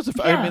 Well,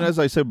 I mean, as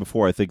I said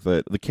before, I think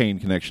that the Kane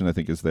connection, I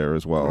think, is there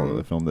as well.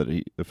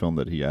 Mm-hmm. The film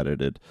that he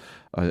edited,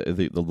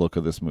 the look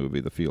of this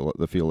movie, the feel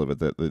of it,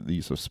 the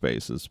use of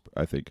space is,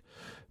 I think,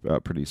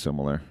 pretty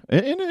similar.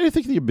 And I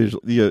think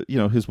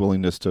his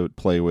willingness to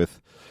play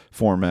with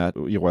format.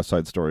 West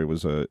Side Story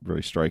was a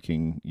very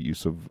striking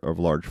use of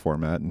large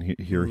format, and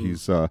here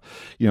he's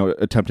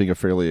attempting a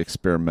fairly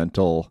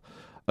experimental,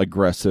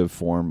 aggressive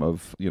form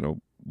of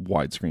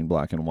widescreen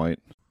black and white.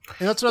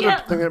 And that's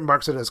another thing that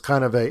marks it as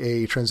kind of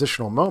a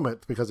transitional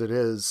moment, because it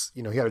is,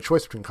 he had a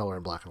choice between color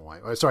and black and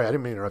white. Sorry, I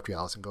didn't mean to interrupt you,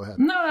 Allison. Go ahead.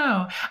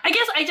 No. I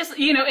guess I just,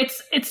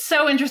 it's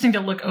so interesting to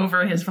look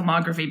over his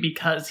filmography,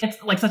 because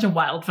it's like such a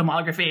wild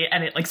filmography,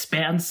 and it like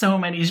spans so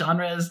many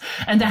genres.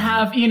 And to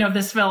have,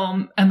 this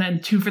film and then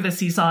Two for the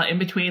Seesaw in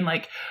between,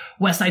 like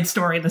West Side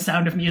Story, The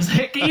Sound of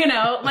Music,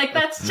 like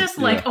that's just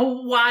like a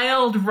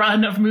wild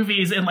run of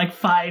movies in like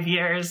 5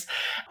 years.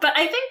 But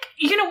I think,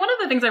 one of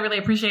the things I really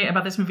appreciate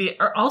about this movie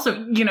are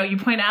also, you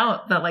point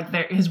out that like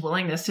his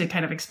willingness to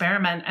kind of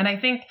experiment. And I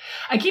think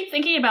I keep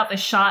thinking about the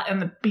shot in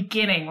the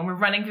beginning when we're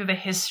running through the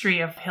history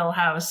of Hill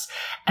House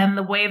and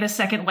the way the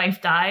second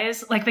wife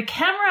dies. Like the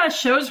camera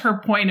shows her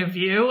point of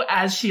view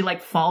as she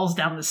like falls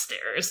down the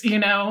stairs,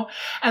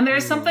 and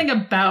there's something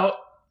about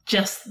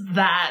just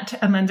that,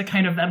 and then to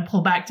kind of then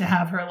pull back to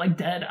have her like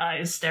dead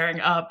eyes staring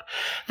up,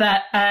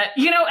 that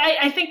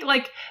I think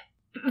like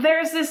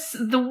there's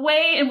the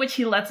way in which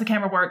he lets the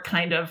camera work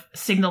kind of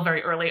signal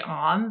very early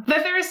on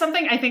that there is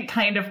something, I think,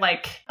 kind of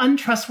like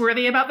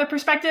untrustworthy about the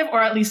perspective,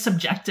 or at least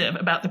subjective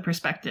about the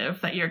perspective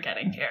that you're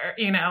getting here,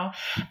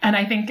 and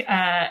I think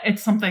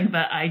it's something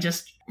that I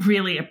just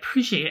really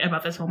appreciate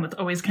about this film that's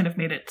always kind of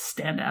made it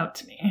stand out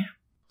to me.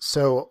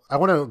 So I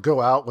want to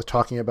go out with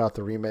talking about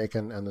the remake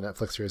and the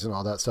Netflix series and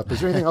all that stuff. Is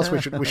there anything else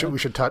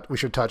we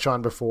should touch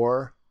on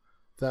before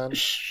then?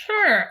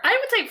 Sure. I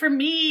would say for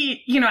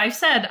me, I've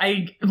said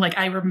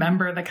I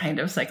remember the kind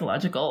of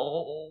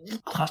psychological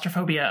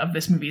claustrophobia of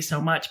this movie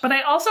so much, but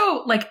I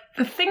also like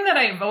the thing that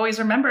I've always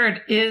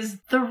remembered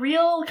is the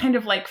real kind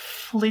of like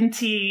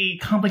flinty,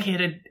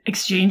 complicated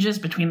exchanges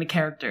between the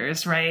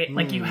characters, right?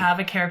 Like you have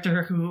a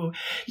character who,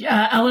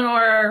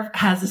 Eleanor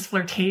has this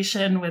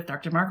flirtation with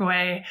Dr.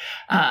 Markaway.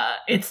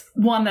 It's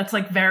one that's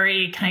like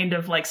very kind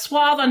of like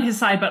suave on his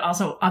side, but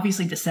also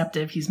obviously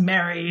deceptive. He's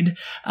married.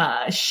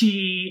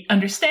 She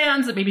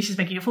understands that maybe she's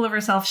making a fool of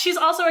herself. She's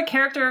also a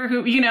character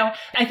who,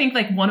 I think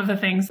like one of the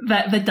things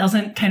that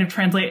doesn't kind of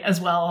translate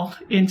as well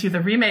into the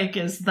remake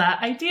is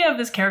that idea of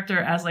this character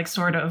as like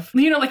sort of,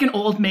 like an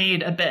old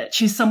maid a bit.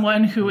 She's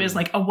someone who is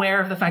like aware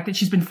of the fact that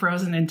she's been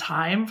frozen in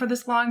time for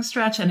this long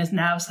stretch and is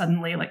now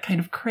suddenly like kind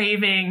of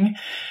craving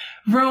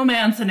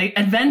romance and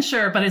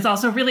adventure, but is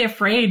also really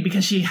afraid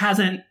because she's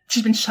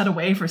been shut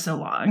away for so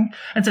long.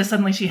 And so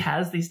suddenly she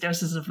has these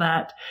doses of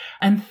that.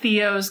 And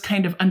Theo's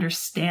kind of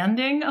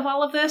understanding of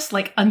all of this,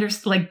 like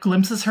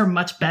glimpses her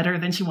much better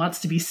than she wants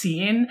to be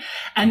seen,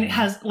 and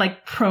has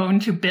like prone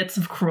to bits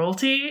of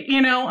cruelty,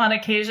 on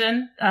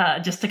occasion,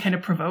 just to kind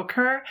of provoke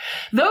her.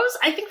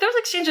 I think those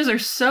exchanges are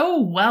so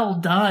well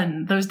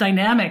done. Those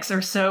dynamics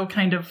are so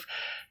kind of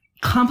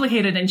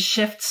complicated and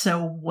shift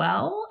so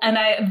well. And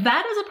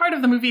that is a part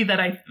of the movie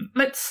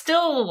that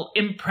still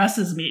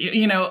impresses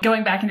me.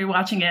 Going back and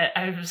rewatching it,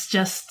 I was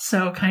just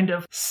so kind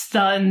of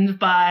stunned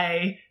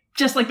by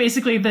just like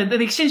basically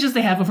the exchanges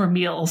they have over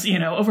meals,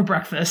 over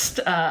breakfast,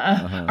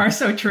 are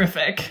so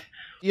terrific.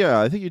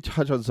 Yeah, I think you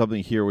touch on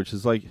something here, which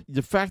is like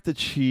the fact that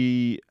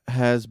she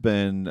has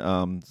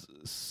been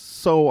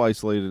so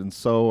isolated and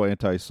so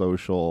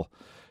antisocial,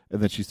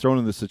 and that she's thrown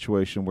in this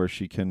situation where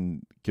she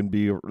can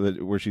be,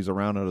 where she's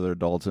around other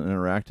adults and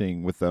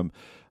interacting with them.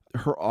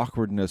 Her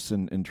awkwardness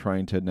in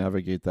trying to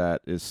navigate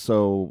that is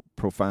so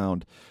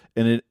profound,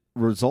 and it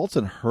results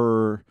in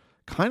her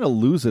kind of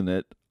losing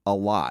it a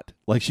lot.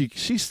 Like she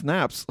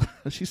snaps,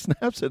 she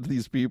snaps at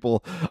these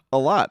people a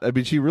lot. I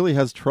mean, she really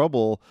has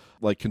trouble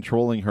like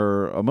controlling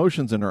her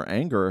emotions and her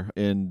anger.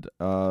 And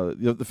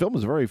the film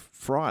is very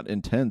fraught,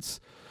 intense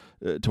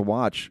to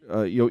watch.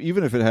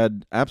 Even if it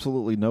had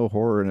absolutely no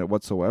horror in it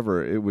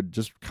whatsoever, it would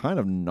just kind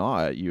of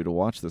gnaw at you to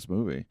watch this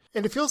movie.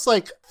 And it feels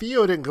like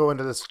Theo didn't go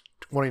into this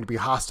wanting to be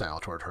hostile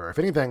toward her. If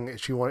anything,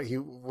 he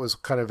was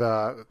kind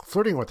of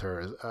flirting with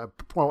her.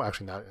 Well,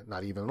 actually,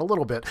 not even a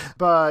little bit.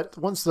 But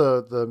once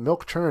the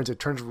milk turns, it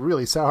turns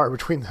really sour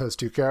between those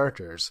two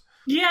characters.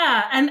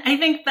 Yeah, and I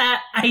think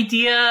that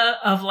idea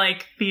of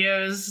like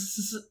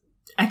Theo's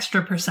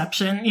extra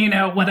perception,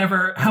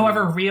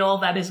 however real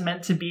that is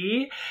meant to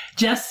be,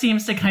 just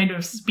seems to kind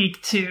of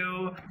speak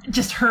to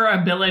just her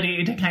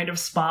ability to kind of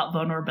spot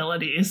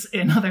vulnerabilities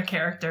in other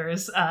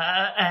characters,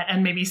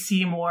 and maybe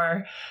see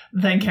more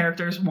than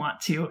characters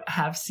want to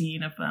have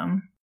seen of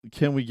them.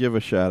 Can we give a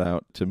shout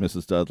out to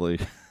Mrs. Dudley?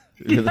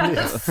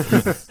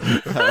 Yes.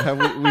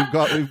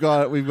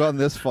 we've gotten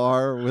this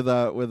far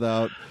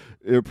without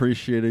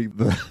appreciating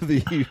the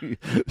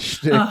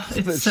shtick.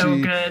 It's so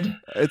good.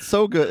 It's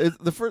so good.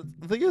 The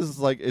thing is,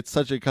 like, it's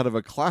such a kind of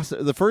a classic.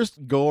 The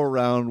first go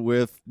around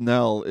with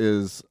Nell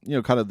is,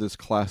 kind of this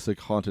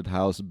classic haunted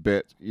house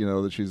bit,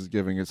 that she's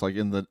giving. It's like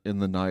in the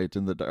night,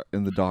 in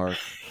the dark.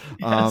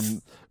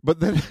 Yes.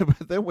 But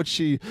then when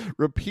she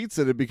repeats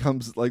it, it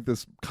becomes like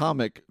this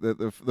comic that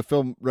the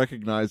film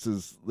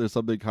recognizes there's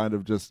something kind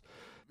of just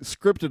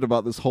scripted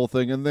about this whole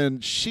thing, and then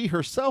she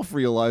herself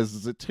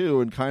realizes it too,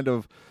 and kind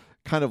of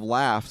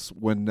laughs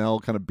when Nell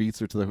kind of beats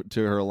her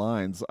to her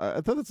lines. I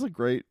thought that's a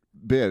great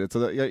bit. It's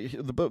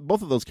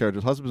both of those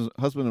characters, husband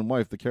and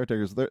wife, the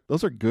caretakers.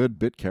 Those are good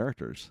bit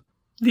characters.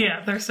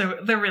 Yeah,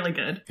 they're really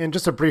good. And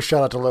just a brief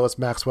shout out to Lois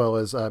Maxwell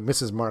as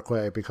Mrs.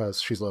 Marquay,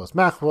 because she's Lois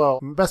Maxwell,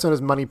 best known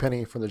as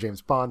Moneypenny from the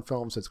James Bond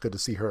films. It's good to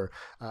see her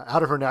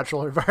out of her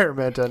natural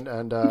environment, and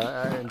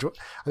enjoy.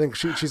 I think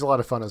she's a lot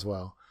of fun as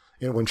well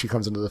when she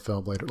comes into the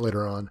film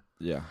later on.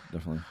 Yeah,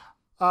 definitely.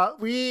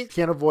 We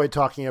can't avoid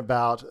talking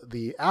about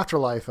the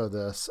afterlife of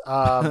this.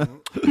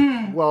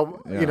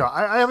 Well, yeah.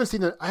 I haven't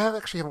seen it. I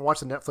haven't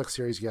watched the Netflix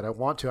series yet. I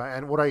want to.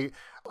 And what I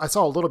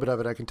saw a little bit of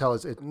it, I can tell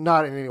it's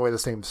not in any way the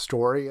same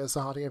story as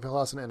The Haunting of Hill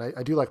House. And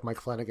I do like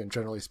Mike Flanagan,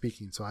 generally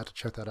speaking, so I had to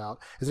check that out.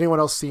 Has anyone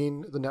else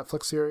seen the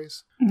Netflix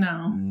series?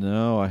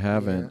 No, I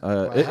haven't.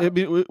 Yeah.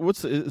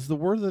 Is the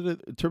word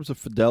that in terms of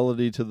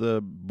fidelity to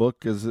the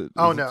book? Is it?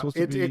 Oh, no,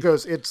 it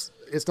goes.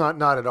 It's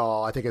not at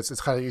all. I think it's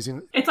kind of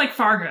using. It's like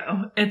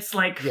Fargo. It's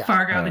like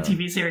Fargo, the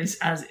TV series,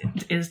 as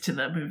it is to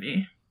the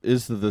movie.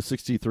 Is the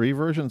 63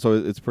 version? So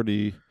it's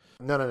pretty.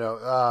 No.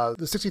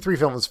 The 63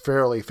 film is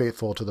fairly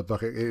faithful to the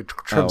book. It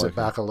trims it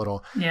back a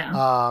little.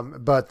 Yeah.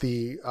 But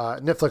the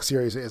Netflix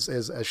series is,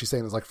 as she's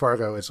saying, is like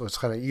Fargo. It's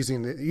kind of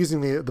using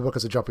the book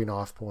as a jumping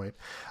off point.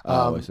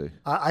 I see.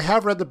 I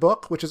have read the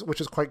book, which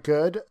is quite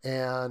good,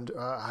 and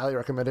I highly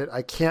recommend it.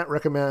 I can't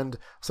recommend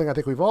something I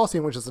think we've all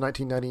seen, which is the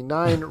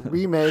 1999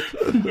 remake.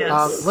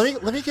 Yes.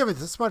 Let me give it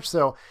this much.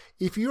 So,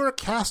 if you are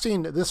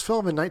casting this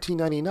film in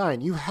 1999,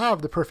 you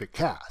have the perfect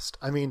cast.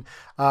 I mean,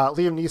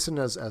 Liam Neeson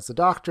as the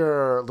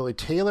Doctor, Lily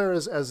Taylor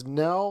as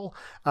Nell,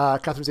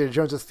 Catherine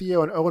Zeta-Jones as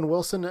Theo, and Owen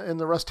Wilson in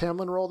the Russ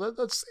Tamlin role.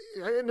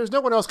 And there's no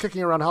one else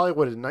kicking around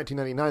Hollywood in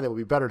 1999 that would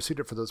be better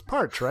suited for those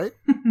parts, right?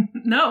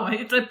 No,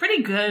 it's a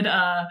pretty good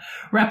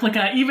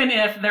replica, even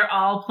if they're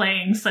all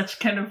playing such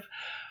kind of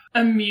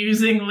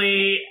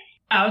amusingly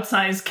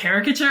outsized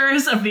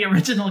caricatures of the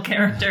original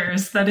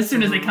characters that as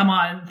soon as they come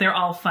on, they're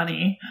all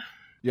funny.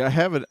 Yeah,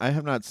 I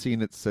have not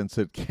seen it since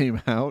it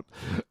came out,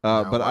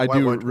 No, but why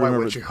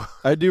would you?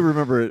 I do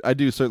remember it. I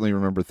do certainly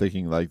remember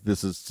thinking like,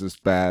 this is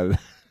just bad.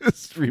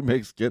 This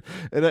remake's good,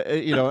 and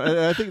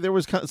I think there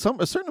was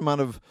a certain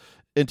amount of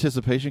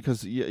anticipation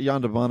because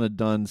Jan de Bont had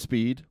done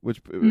Speed,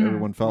 which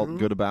everyone felt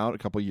good about a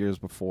couple of years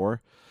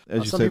before.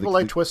 As you some say, people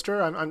like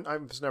Twister. I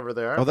was never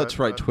there. Oh, that's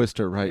right,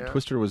 Twister. Right, yeah.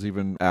 Twister was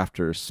even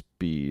after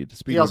Speed.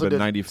 Speed would have been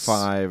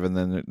 95, and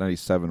then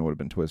 97 would have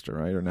been Twister,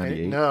 right, or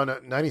 98? No,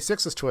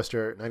 96 is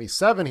Twister.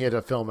 97, he had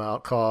a film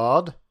out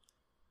called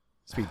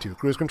Speed 2,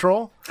 Cruise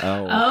Control.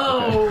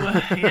 Oh,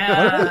 okay.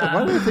 Yeah.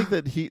 Why do I think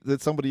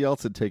that somebody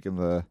else had taken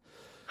the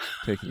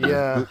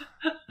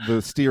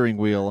steering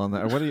wheel on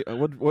that? What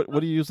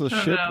do you use the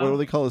ship? What do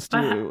they call a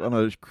steer on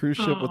a cruise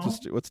ship?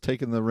 What's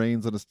taking the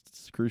reins on a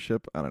cruise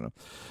ship? I don't know.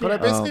 But I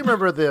basically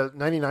remember the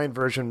 99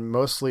 version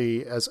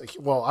mostly as,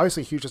 well,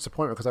 obviously a huge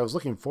disappointment because I was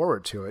looking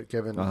forward to it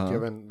given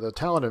the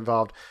talent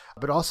involved.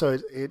 But also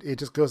it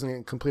just goes in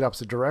a complete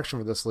opposite direction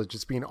for this, like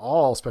just being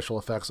all special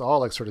effects, all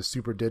like sort of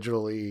super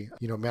digitally,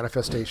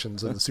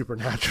 manifestations of the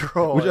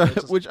supernatural.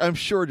 Which I'm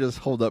sure just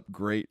hold up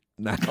great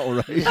now,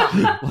 right?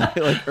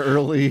 like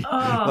early.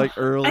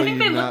 I think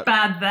they looked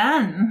bad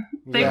then.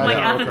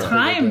 At the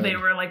time they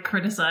were like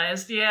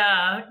criticized.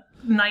 Yeah,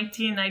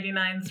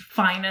 1999's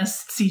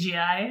finest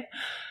CGI.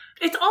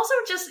 It's also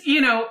just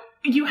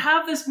you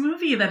have this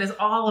movie that is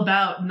all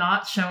about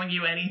not showing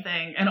you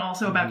anything, and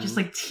also about just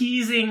like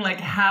teasing like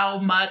how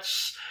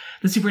much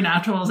the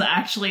supernatural is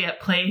actually at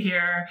play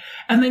here,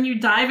 and then you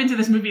dive into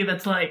this movie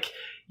that's like,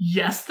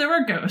 yes, there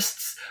are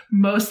ghosts.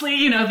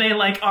 Mostly, they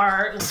like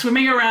are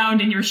swimming around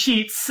in your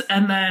sheets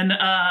and then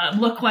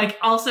look like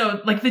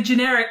also like the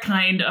generic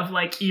kind of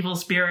like evil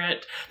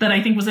spirit that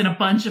I think was in a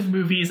bunch of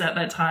movies at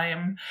that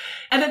time.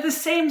 And at the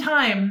same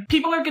time,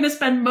 people are going to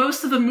spend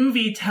most of the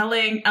movie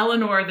telling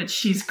Eleanor that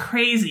she's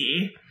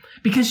crazy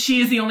because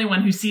she is the only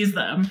one who sees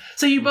them.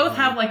 So you both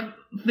have like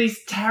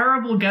these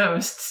terrible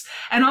ghosts,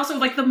 and also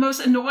like the most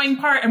annoying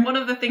part, and one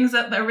of the things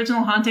that the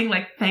original Haunting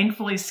like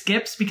thankfully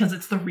skips because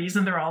it's the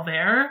reason they're all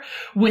there,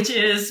 which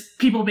is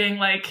people being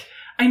like,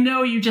 I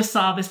know you just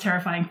saw this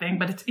terrifying thing,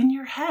 but it's in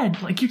your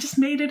head, like you just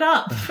made it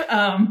up.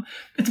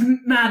 It's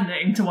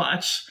maddening to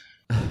watch.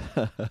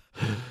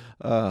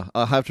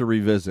 I'll have to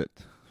revisit,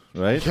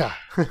 right? Yeah.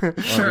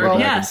 Sure. Well,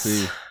 yes.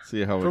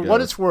 See how it goes. For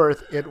what it's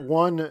worth, it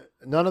won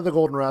none of the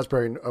Golden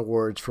Raspberry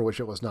Awards for which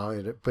it was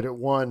nominated, but it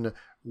won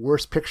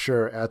Worst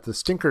Picture at the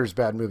Stinkers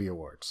Bad Movie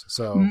Awards.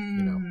 So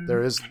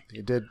there is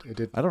it did.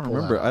 I don't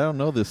remember. I don't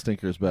know the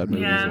Stinkers Bad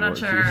Movies Yeah, I'm not Awards.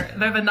 sure.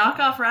 They're the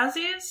knockoff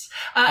Razzies.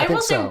 I will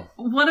say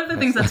one of the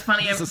things that's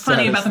funny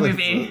about the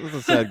movie. It's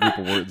a sad group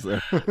of words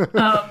there.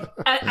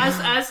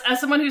 As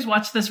someone who's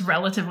watched this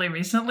relatively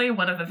recently,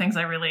 one of the things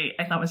I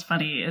thought was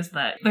funny is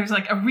that there's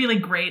like a really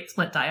great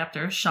split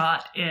diopter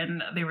shot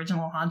in the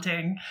original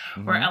Haunting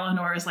where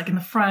Eleanor is like in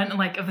the front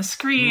like of the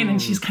screen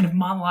and she's kind of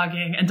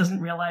monologuing and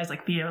doesn't realize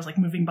like Theo is like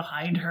moving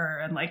behind her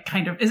and like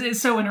kind of is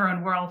so in her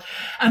own world.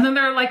 And then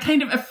there are like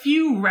kind of a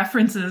few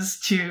references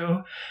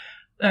to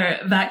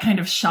that kind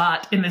of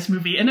shot in this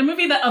movie, in a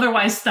movie that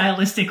otherwise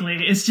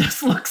stylistically is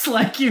just looks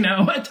like,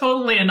 a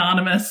totally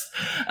anonymous,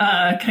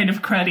 kind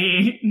of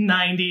cruddy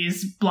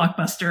 90s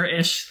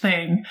blockbuster-ish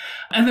thing.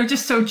 And they're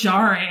just so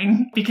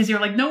jarring because you're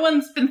like, no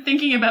one's been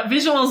thinking about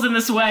visuals in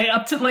this way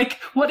up to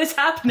like, what is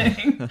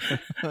happening?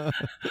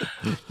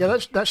 Yeah,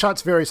 that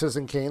shot's very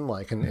Citizen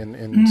Kane-like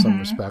in some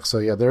respects. So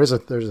yeah, there's a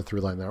through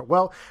line there.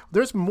 Well,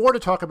 there's more to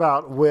talk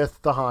about with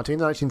The Haunting,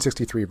 the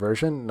 1963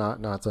 version, not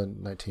the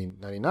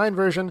 1999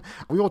 version.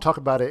 We will talk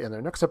about it in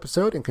our next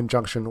episode in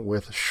conjunction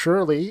with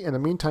Shirley. In the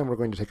meantime, we're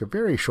going to take a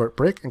very short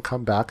break and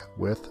come back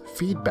with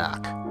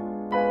feedback.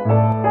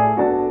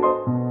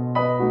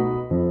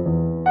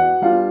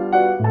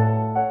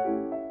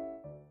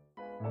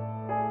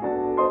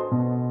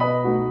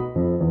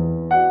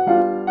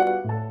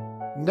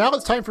 Now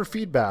it's time for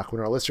feedback, when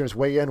our listeners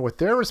weigh in with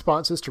their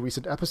responses to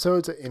recent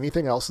episodes and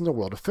anything else in the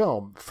world of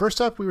film.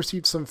 First up, we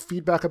received some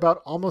feedback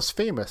about Almost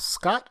Famous.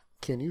 Scott,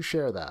 can you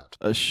share that?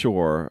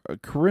 Sure.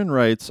 Corinne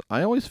writes,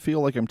 I always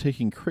feel like I'm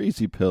taking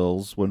crazy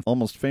pills when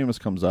Almost Famous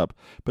comes up,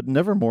 but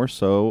never more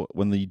so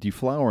when the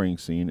deflowering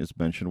scene is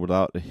mentioned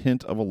without a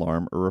hint of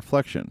alarm or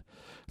reflection.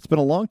 It's been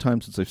a long time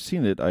since I've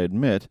seen it, I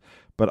admit,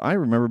 but I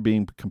remember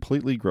being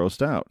completely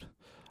grossed out.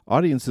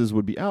 Audiences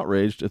would be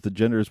outraged if the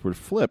genders were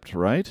flipped,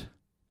 right?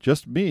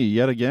 Just me,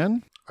 yet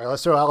again? All right,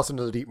 let's throw Alice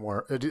into the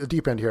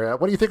deep end here.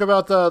 What do you think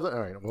about the all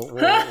right,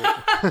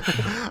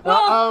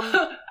 well,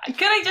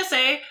 can I just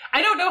say,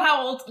 I don't know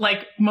how old,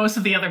 like, most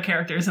of the other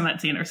characters in that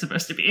scene are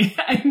supposed to be.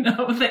 I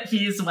know that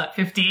he's,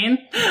 15?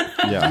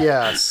 Yeah.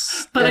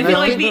 Yes. But I feel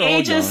like the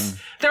ages,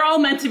 they're all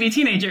meant to be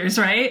teenagers,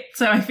 right?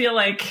 So I feel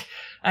like,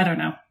 I don't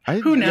know.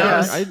 Who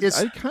knows?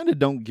 I kind of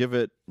don't give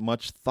it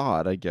much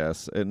thought, I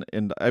guess.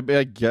 And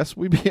I guess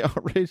we'd be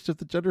outraged if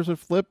the genders would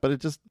flip, but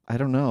it just, I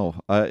don't know.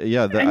 He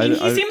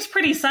seems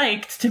pretty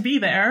psyched to be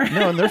there.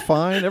 No, and they're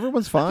fine.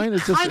 Everyone's fine.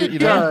 It's just, He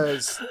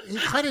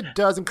kind of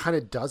does and kind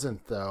of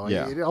doesn't, though.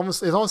 Yeah. It's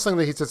almost something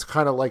that he's just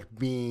kind of like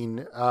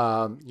being,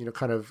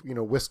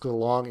 whisked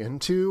along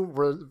into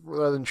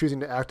rather than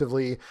choosing to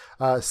actively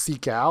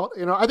seek out.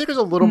 I think there's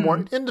a little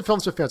more, in the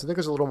film's defense, I think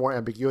there's a little more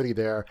ambiguity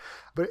there.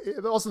 But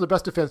also the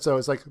best defense, though,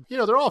 is like,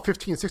 like, they're all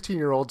 15,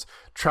 16-year-olds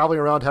traveling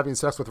around having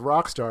sex with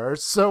rock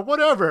stars. So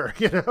whatever,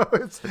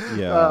 It's,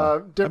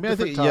 I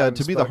think, times,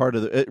 to me, the heart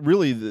of it,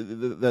 really,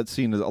 that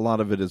scene, a lot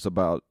of it is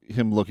about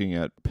him looking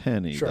at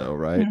Penny, though,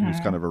 right? Who's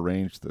kind of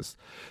arranged this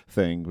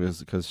thing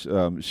because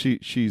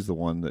she's the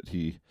one that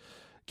he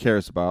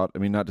cares about. I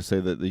mean, not to say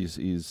that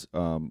he's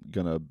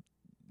gonna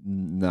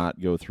not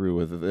go through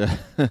with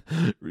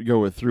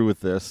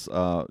this,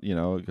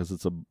 because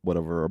it's a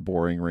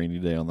boring rainy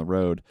day on the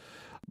road.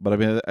 But I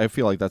mean, I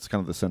feel like that's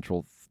kind of the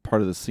central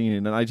part of the scene,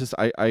 and I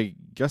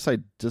guess I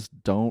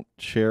just don't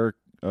share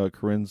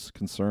Corinne's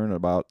concern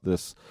about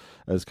this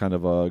as kind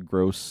of a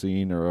gross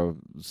scene or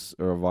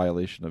a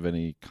violation of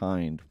any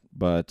kind.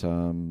 But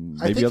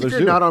maybe I think others if you're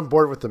do. not on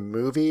board with the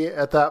movie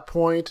at that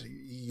point,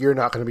 you're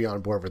not going to be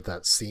on board with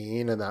that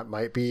scene, and that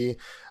might be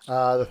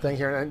the thing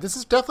here. And this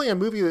is definitely a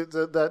movie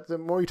that the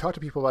more you talk to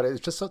people about it,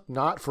 it's just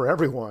not for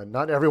everyone.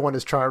 Not everyone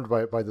is charmed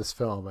by this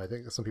film. I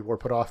think some people are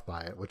put off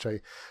by it, which I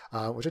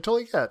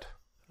totally get.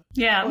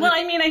 Yeah, well,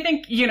 I mean, I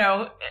think,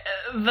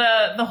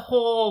 the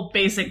whole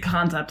basic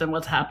concept and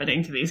what's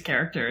happening to these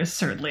characters,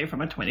 certainly from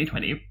a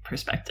 2020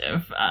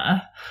 perspective,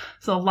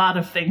 so a lot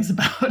of things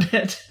about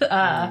it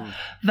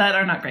that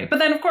are not great. But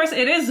then, of course,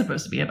 it is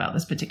supposed to be about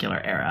this particular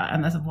era,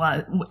 and this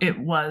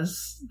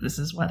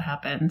is what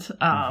happened.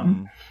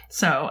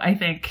 So I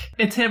think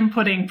it's him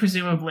putting,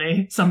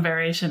 presumably, some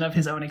variation of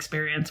his own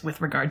experience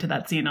with regard to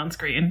that scene on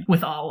screen,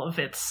 with all of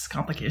its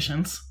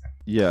complications.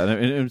 Yeah,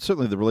 and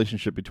certainly the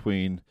relationship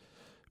between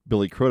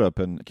Billy Crudup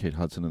and Kate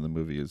Hudson in the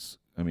movie is,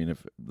 I mean,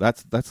 if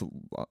that's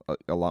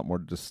a lot more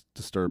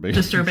disturbing.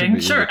 Disturbing,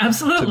 sure,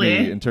 absolutely.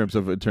 To me, in terms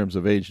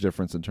of age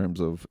difference, in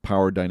terms of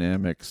power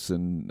dynamics,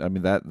 and I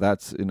mean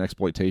that's in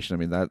exploitation. I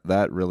mean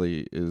that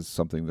really is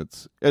something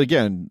that's,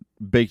 again,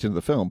 baked into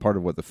the film. Part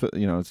of what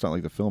it's not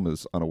like the film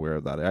is unaware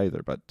of that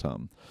either. But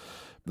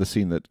the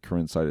scene that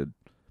Corinne cited,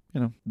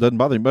 doesn't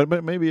bother me,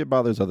 but maybe it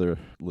bothers other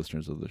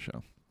listeners of the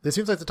show. This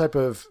seems like the type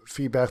of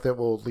feedback that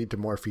will lead to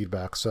more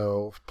feedback.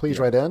 So please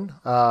write in.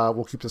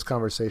 We'll keep this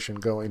conversation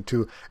going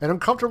to an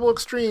uncomfortable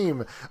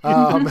extreme.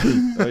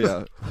 Oh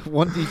yeah,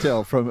 one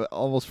detail from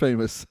Almost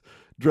Famous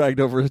dragged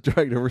over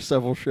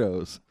several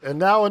shows. And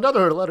now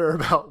another letter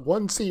about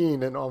one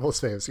scene in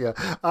Almost Famous. Yeah.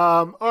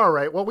 All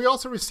right. Well, we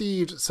also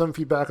received some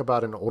feedback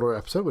about an older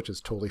episode, which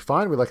is totally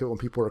fine. We like it when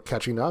people are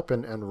catching up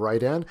and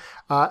write in.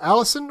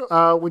 Allison,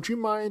 would you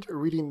mind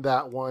reading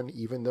that one,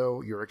 even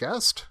though you're a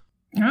guest?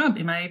 Oh, it'd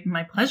be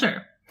my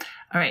pleasure.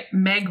 All right,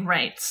 Meg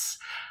writes,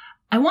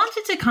 I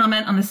wanted to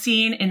comment on the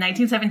scene in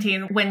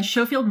 1917 when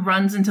Schofield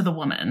runs into the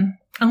woman.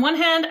 On one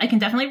hand, I can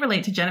definitely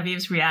relate to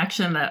Genevieve's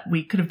reaction that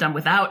we could have done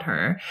without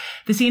her.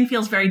 The scene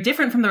feels very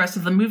different from the rest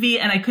of the movie,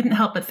 and I couldn't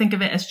help but think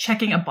of it as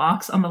checking a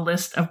box on the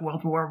list of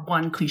World War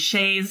I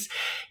cliches.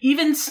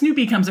 Even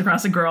Snoopy comes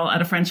across a girl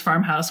at a French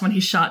farmhouse when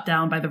he's shot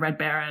down by the Red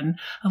Baron.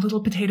 A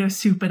little potato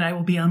soup and I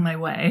will be on my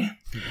way.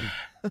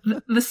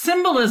 The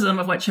symbolism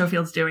of what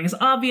Schofield's doing is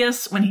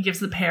obvious when he gives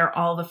the pair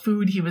all the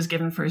food he was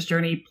given for his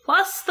journey,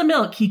 plus the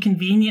milk he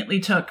conveniently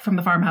took from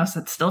the farmhouse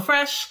that's still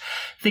fresh,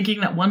 thinking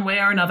that one way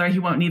or another he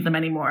won't need them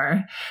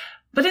anymore.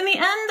 But in the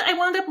end, I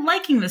wound up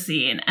liking the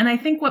scene, and I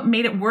think what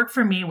made it work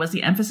for me was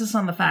the emphasis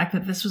on the fact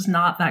that this was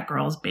not that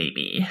girl's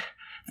baby.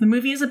 The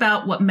movie is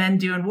about what men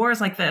do in wars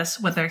like this,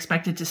 what they're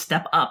expected to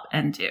step up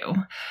and do.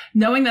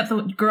 Knowing that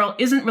the girl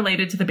isn't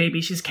related to the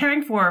baby she's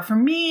caring for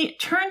me,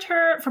 turned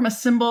her from a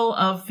symbol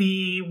of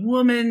the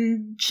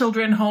woman,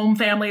 children, home,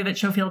 family that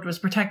Schofield was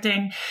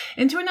protecting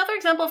into another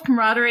example of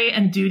camaraderie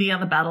and duty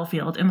on the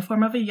battlefield in the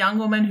form of a young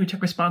woman who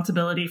took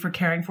responsibility for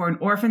caring for an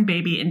orphan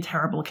baby in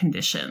terrible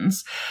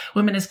conditions.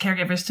 Women as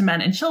caregivers to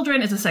men and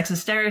children is a sexist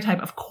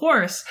stereotype, of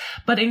course,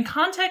 but in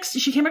context,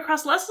 she came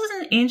across less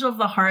as an angel of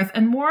the hearth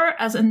and more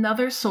as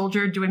another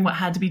soldier doing what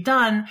had to be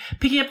done,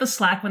 picking up the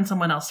slack when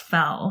someone else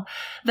fell.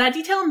 That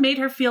detail made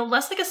her feel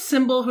less like a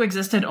symbol who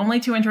existed only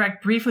to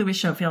interact briefly with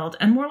Schofield,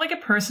 and more like a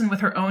person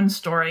with her own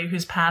story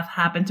whose path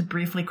happened to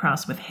briefly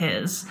cross with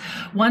his.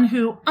 One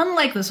who,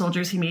 unlike the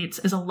soldiers he meets,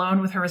 is alone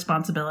with her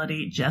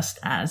responsibility just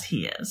as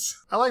he is.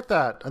 I like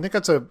that. I think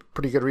that's a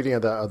pretty good reading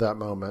of that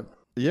moment.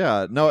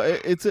 Yeah, no,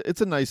 it's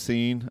a nice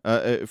scene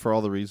for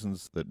all the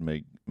reasons that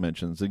Meg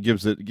mentions. It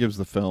gives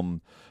the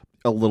film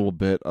a little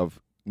bit of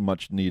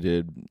much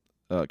needed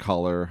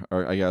color,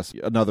 or I guess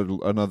another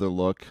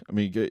look. I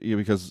mean,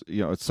 because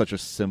it's such a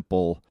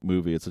simple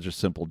movie, it's such a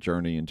simple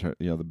journey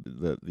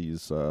that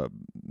these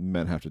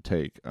men have to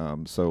take.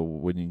 So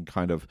when you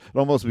it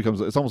almost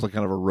like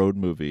kind of a road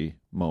movie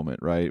moment,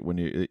 right? When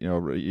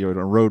you're in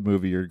a road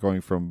movie, you're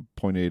going from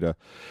point A to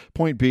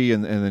point B,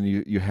 and then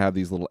you have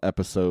these little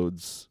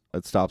episodes.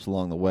 It stops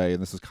along the way,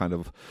 and this is kind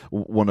of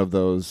one of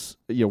those,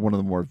 one of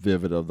the more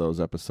vivid of those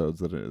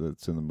episodes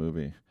that's in the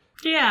movie.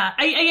 Yeah,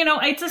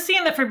 it's a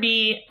scene that for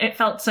me, it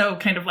felt so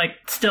kind of like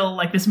still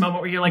like this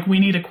moment where you're like, we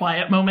need a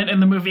quiet moment in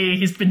the movie.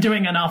 He's been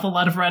doing an awful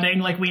lot of running.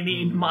 Like, we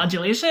need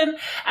modulation.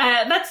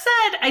 That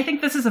said, I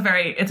think this is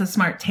it's a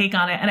smart take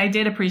on it. And I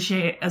did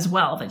appreciate as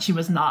well that she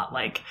was not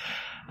like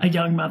a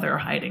young mother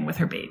hiding with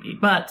her baby,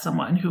 but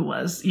someone who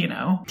was,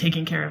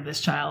 taking care of this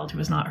child who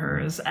was not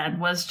hers and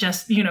was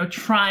just,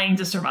 trying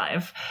to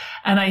survive.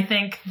 And I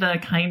think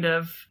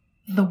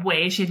the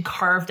way she'd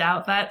carved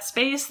out that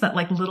space, that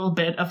like little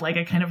bit of like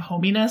a kind of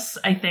hominess,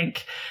 I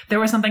think there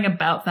was something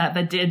about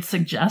that did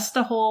suggest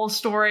a whole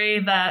story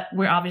that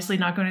we're obviously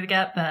not going to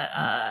get,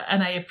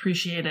 and I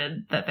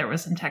appreciated that there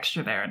was some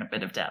texture there and a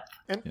bit of depth.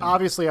 And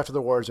obviously after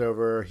the war's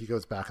over, he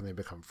goes back and they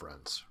become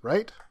friends,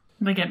 right?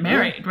 They get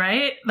married,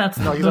 right? Those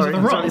are the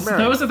rules.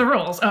 Those are the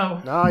rules.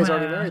 Oh. No, he's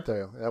already married,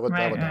 though. That would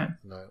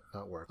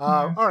not work.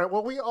 All right.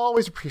 Well, we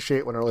always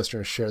appreciate when our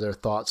listeners share their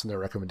thoughts and their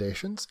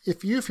recommendations.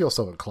 If you feel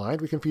so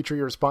inclined, we can feature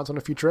your response on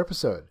a future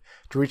episode.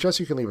 To reach us,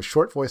 you can leave a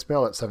short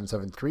voicemail at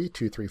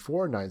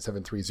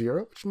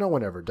 773-234-9730, which no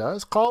one ever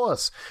does. Call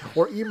us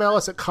or email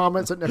us at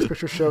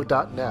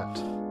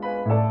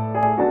comments@nextpictureshow.net.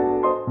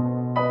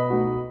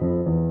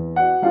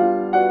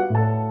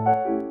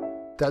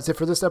 That's it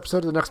for this episode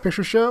of The Next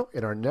Picture Show.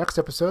 In our next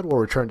episode, we'll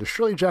return to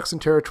Shirley Jackson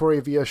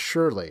territory via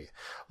Shirley.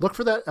 Look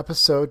for that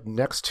episode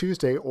next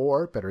Tuesday,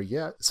 or better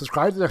yet,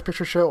 subscribe to The Next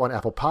Picture Show on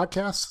Apple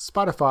Podcasts,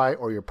 Spotify,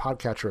 or your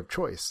podcatcher of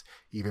choice.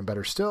 Even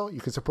better still, you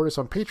can support us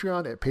on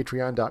Patreon at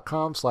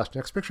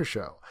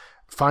patreon.com/nextpictureshow.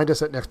 Find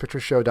us at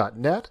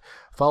nextpictureshow.net,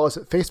 follow us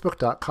at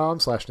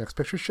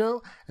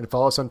facebook.com/nextpictureshow, and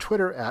follow us on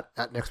Twitter at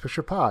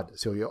nextpicturepod,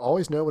 so you'll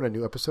always know when a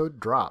new episode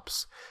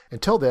drops.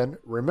 Until then,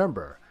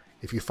 remember,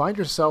 if you find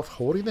yourself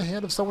holding the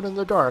hand of someone in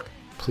the dark,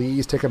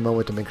 please take a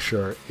moment to make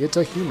sure it's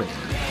a human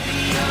hand.